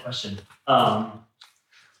 1 minute question.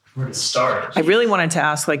 Where to start? I really wanted to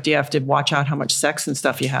ask, do you have to watch out how much sex and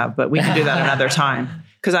stuff you have? But we can do that another time,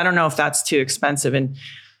 because I don't know if that's too expensive. And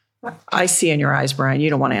I see in your eyes, Bryan,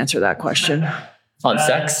 you don't want to answer that question. On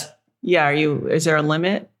sex? Yeah. Is there a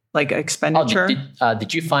limit, like expenditure?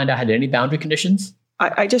 Did you find I had any boundary conditions?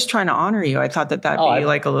 I just trying to honor you. I thought that'd be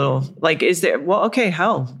like a little, is there, well, okay,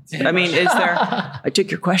 hell. I mean, is there, I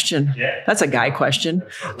took your question. Yeah. That's a guy question.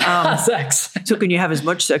 Sex. So can you have as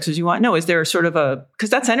much sex as you want? No, is there sort of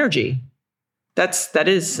because that's energy.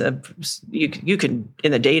 You can,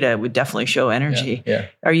 in the data, it would definitely show energy. Yeah.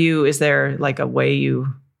 Is there like a way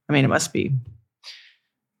it must be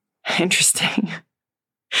interesting.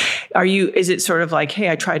 Is it sort of like, hey,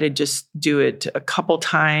 I try to just do it a couple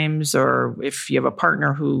times, or if you have a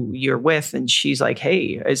partner who you're with and she's like,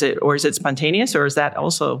 hey, is it spontaneous, or is that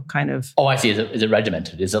also kind of? Oh, I see. Is it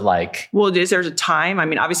regimented? Is it like? Well, is there a time? I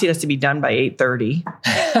mean, obviously it has to be done by 8:30,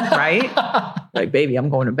 right? Like, baby, I'm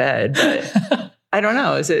going to bed, but I don't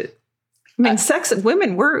know. Is it, sex,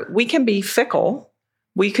 women, we can be fickle.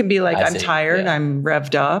 We can be like, I'm tired, I'm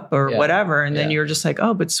revved up or whatever. And then you're just like,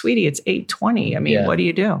 oh, but sweetie, it's 8:20. I mean, what do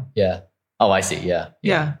you do? Yeah. Oh, I see. Yeah.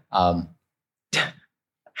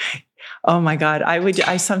 Oh my God.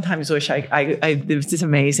 I sometimes wish this is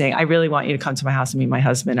amazing. I really want you to come to my house and meet my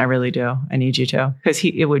husband. I really do. I need you to, because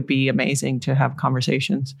it would be amazing to have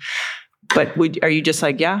conversations. But are you just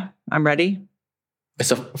like, yeah, I'm ready?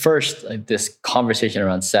 So first, this conversation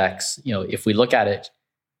around sex, if we look at it,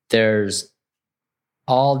 there's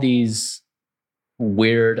all these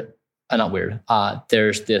there's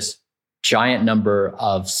this giant number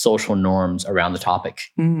of social norms around the topic.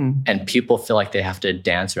 And people feel like they have to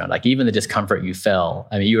dance around, like even the discomfort you felt.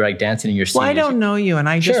 I mean, you were like dancing in your seat. Well, I don't know you, and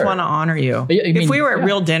I just want to honor you. If we were at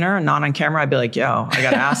real dinner and not on camera, I'd be like, yo, I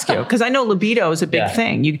got to ask you. Because I know libido is a big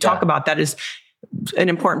thing. You talk about that as an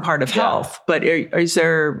important part of health. But is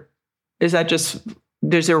there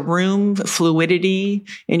room, fluidity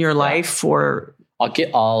in your life for...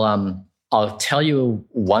 I'll tell you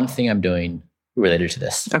one thing I'm doing related to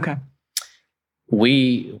this. Okay.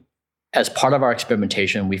 We, as part of our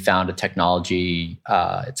experimentation, we found a technology.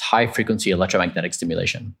 It's high frequency electromagnetic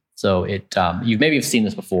stimulation. So you maybe have seen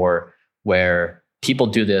this before, where people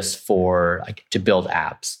do this to build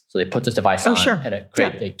abs. So they put this device on and it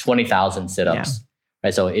creates 20,000 sit-ups.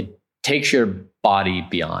 Right. So it takes your body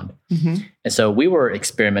beyond. And so we were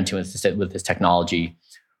experimenting with this technology.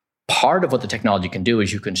 Part of what the technology can do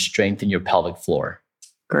is you can strengthen your pelvic floor.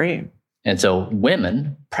 Great. And so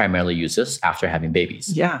women primarily use this after having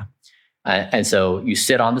babies. Yeah. And so you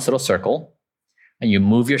sit on this little circle and you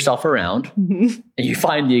move yourself around and you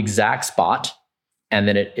find the exact spot, and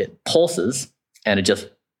then it pulses and it just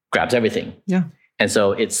grabs everything. Yeah. And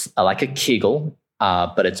so it's like a Kegel,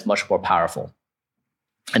 but it's much more powerful.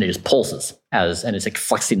 And it just pulses and it's like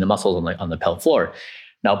flexing the muscles on the pelvic floor.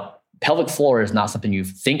 Now, pelvic floor is not something you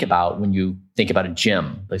think about when you think about a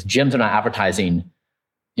gym. Like gyms are not advertising,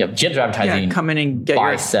 gyms are advertising come in and get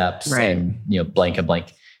biceps and, blank and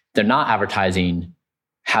blank. They're not advertising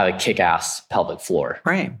how to kick ass pelvic floor.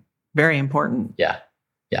 Right. Very important. Yeah.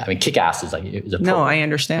 Yeah. I mean, kick ass is a no, I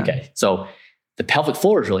understand. Okay. So the pelvic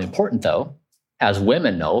floor is really important though, as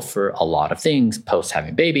women know, for a lot of things, post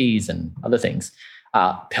having babies and other things.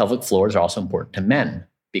 Pelvic floors are also important to men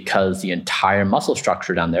because the entire muscle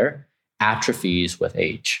structure down there atrophies with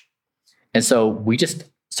age. And so we just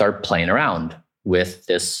started playing around with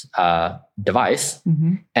this device.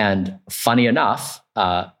 Mm-hmm. And funny enough,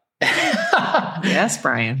 yes,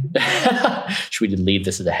 Bryan. Should we leave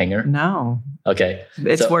this as a hanger? No. Okay.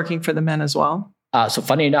 It's working for the men as well. So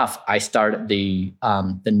funny enough, I started the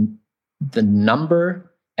number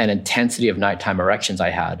and intensity of nighttime erections I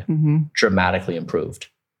had dramatically improved.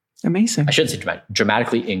 Amazing. I shouldn't say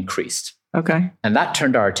dramatically increased. Okay. And that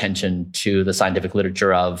turned our attention to the scientific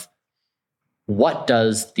literature of what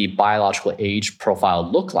does the biological age profile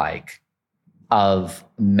look like of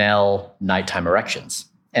male nighttime erections.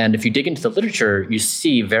 And if you dig into the literature, you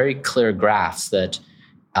see very clear graphs that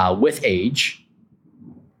with age,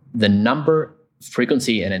 the number,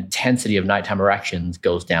 frequency, and intensity of nighttime erections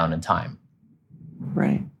goes down in time.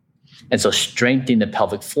 Right. And so strengthening the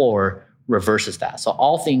pelvic floor reverses that. So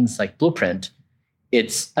all things like Blueprint,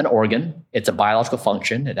 it's an organ, it's a biological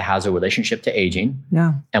function, it has a relationship to aging.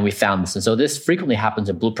 Yeah. And we found this. And so this frequently happens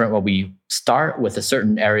in Blueprint where we start with a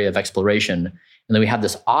certain area of exploration, and then we have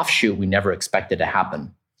this offshoot we never expected to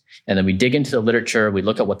happen. And then we dig into the literature, we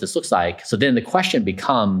look at what this looks like. So then the question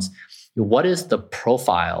becomes, what is the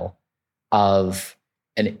profile of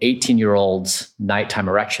an 18-year-old's nighttime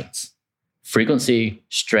erections? Frequency,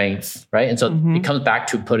 strength, right? And so it comes back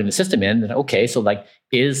to putting the system in. And okay, so like,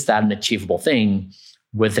 is that an achievable thing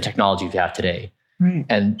with the technology we have today? Right.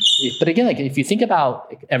 But again, like if you think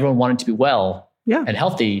about everyone wanting to be well and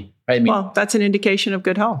healthy, right? I mean, well, that's an indication of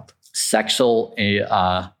good health. Sexual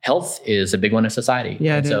health is a big one in society.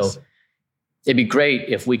 Yeah, and so it'd be great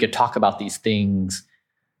if we could talk about these things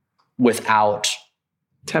without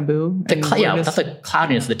taboo. Without the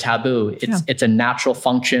cloudiness, the taboo. It's a natural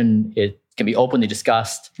function. It can be openly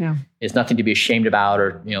discussed. Yeah. It's nothing to be ashamed about,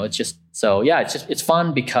 or it's just it's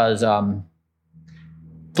fun because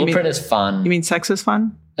Blueprint is fun. You mean sex is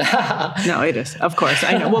fun? No, it is. Of course.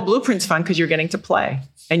 I know. Well, Blueprint's fun because you're getting to play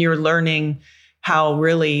and you're learning how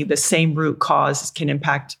really the same root cause can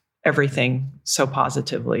impact everything so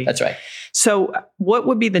positively. That's right. So what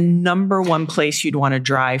would be the number one place you'd want to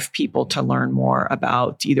drive people to learn more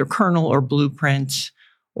about either Kernel or Blueprint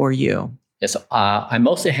or you? Yes. I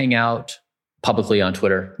mostly hang out publicly on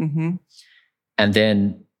Twitter. Mm-hmm. And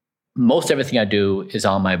then most everything I do is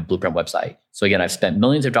on my Blueprint website. So again, I've spent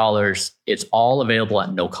millions of dollars. It's all available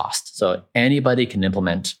at no cost. So anybody can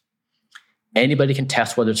implement, anybody can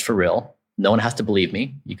test whether it's for real. No one has to believe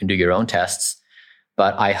me. You can do your own tests.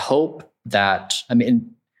 But I hope that,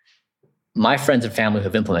 my friends and family who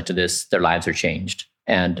have implemented this, their lives are changed.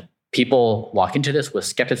 And people walk into this with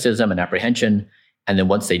skepticism and apprehension. And then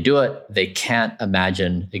once they do it, they can't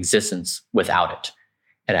imagine existence without it.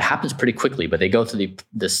 And it happens pretty quickly, but they go through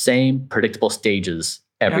the same predictable stages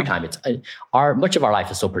every time. It's much of our life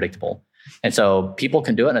is so predictable. And so people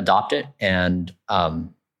can do it and adopt it and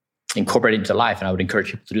incorporate it into their life. And I would encourage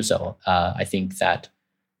people to do so. I think that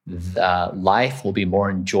life will be more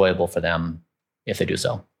enjoyable for them if they do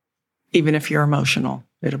so. Even if you're emotional,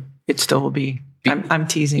 it still will be. I'm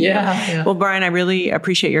teasing you. Yeah. Well, Bryan, I really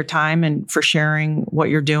appreciate your time and for sharing what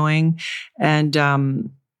you're doing. And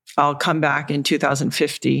I'll come back in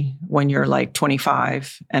 2050 when you're like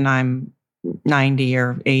 25 and I'm 90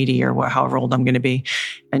 or 80 or however old I'm going to be,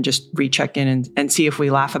 and just recheck in and see if we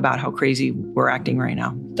laugh about how crazy we're acting right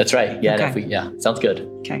now. That's right. Yeah. Okay. Sounds good.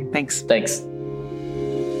 Okay. Thanks.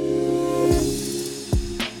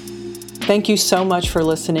 Thank you so much for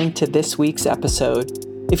listening to this week's episode.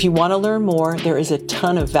 If you want to learn more, there is a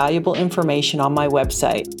ton of valuable information on my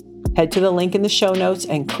website. Head to the link in the show notes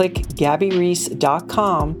and click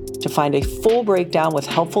gabbyreese.com to find a full breakdown with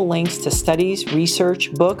helpful links to studies,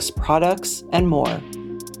 research, books, products, and more.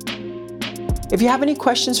 If you have any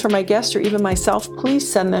questions for my guest or even myself, please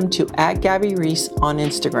send them to @GabbyReese on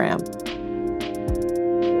Instagram.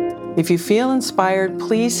 If you feel inspired,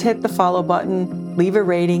 please hit the follow button, leave a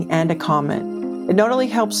rating and a comment. It not only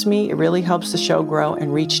helps me, it really helps the show grow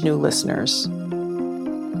and reach new listeners.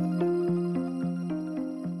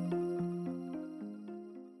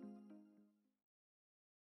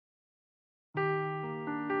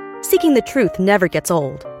 seeking the truth never gets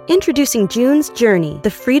old. Introducing June's Journey, the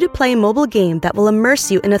free-to-play mobile game that will immerse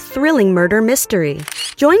you in a thrilling murder mystery.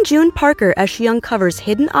 Join June Parker as she uncovers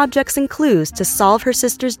hidden objects and clues to solve her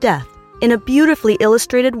sister's death in a beautifully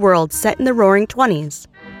illustrated world set in the Roaring '20s.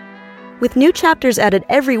 With new chapters added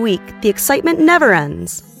every week, the excitement never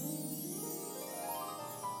ends.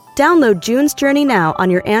 Download June's Journey now on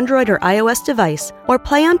your Android or iOS device, or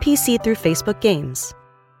play on PC through Facebook Games.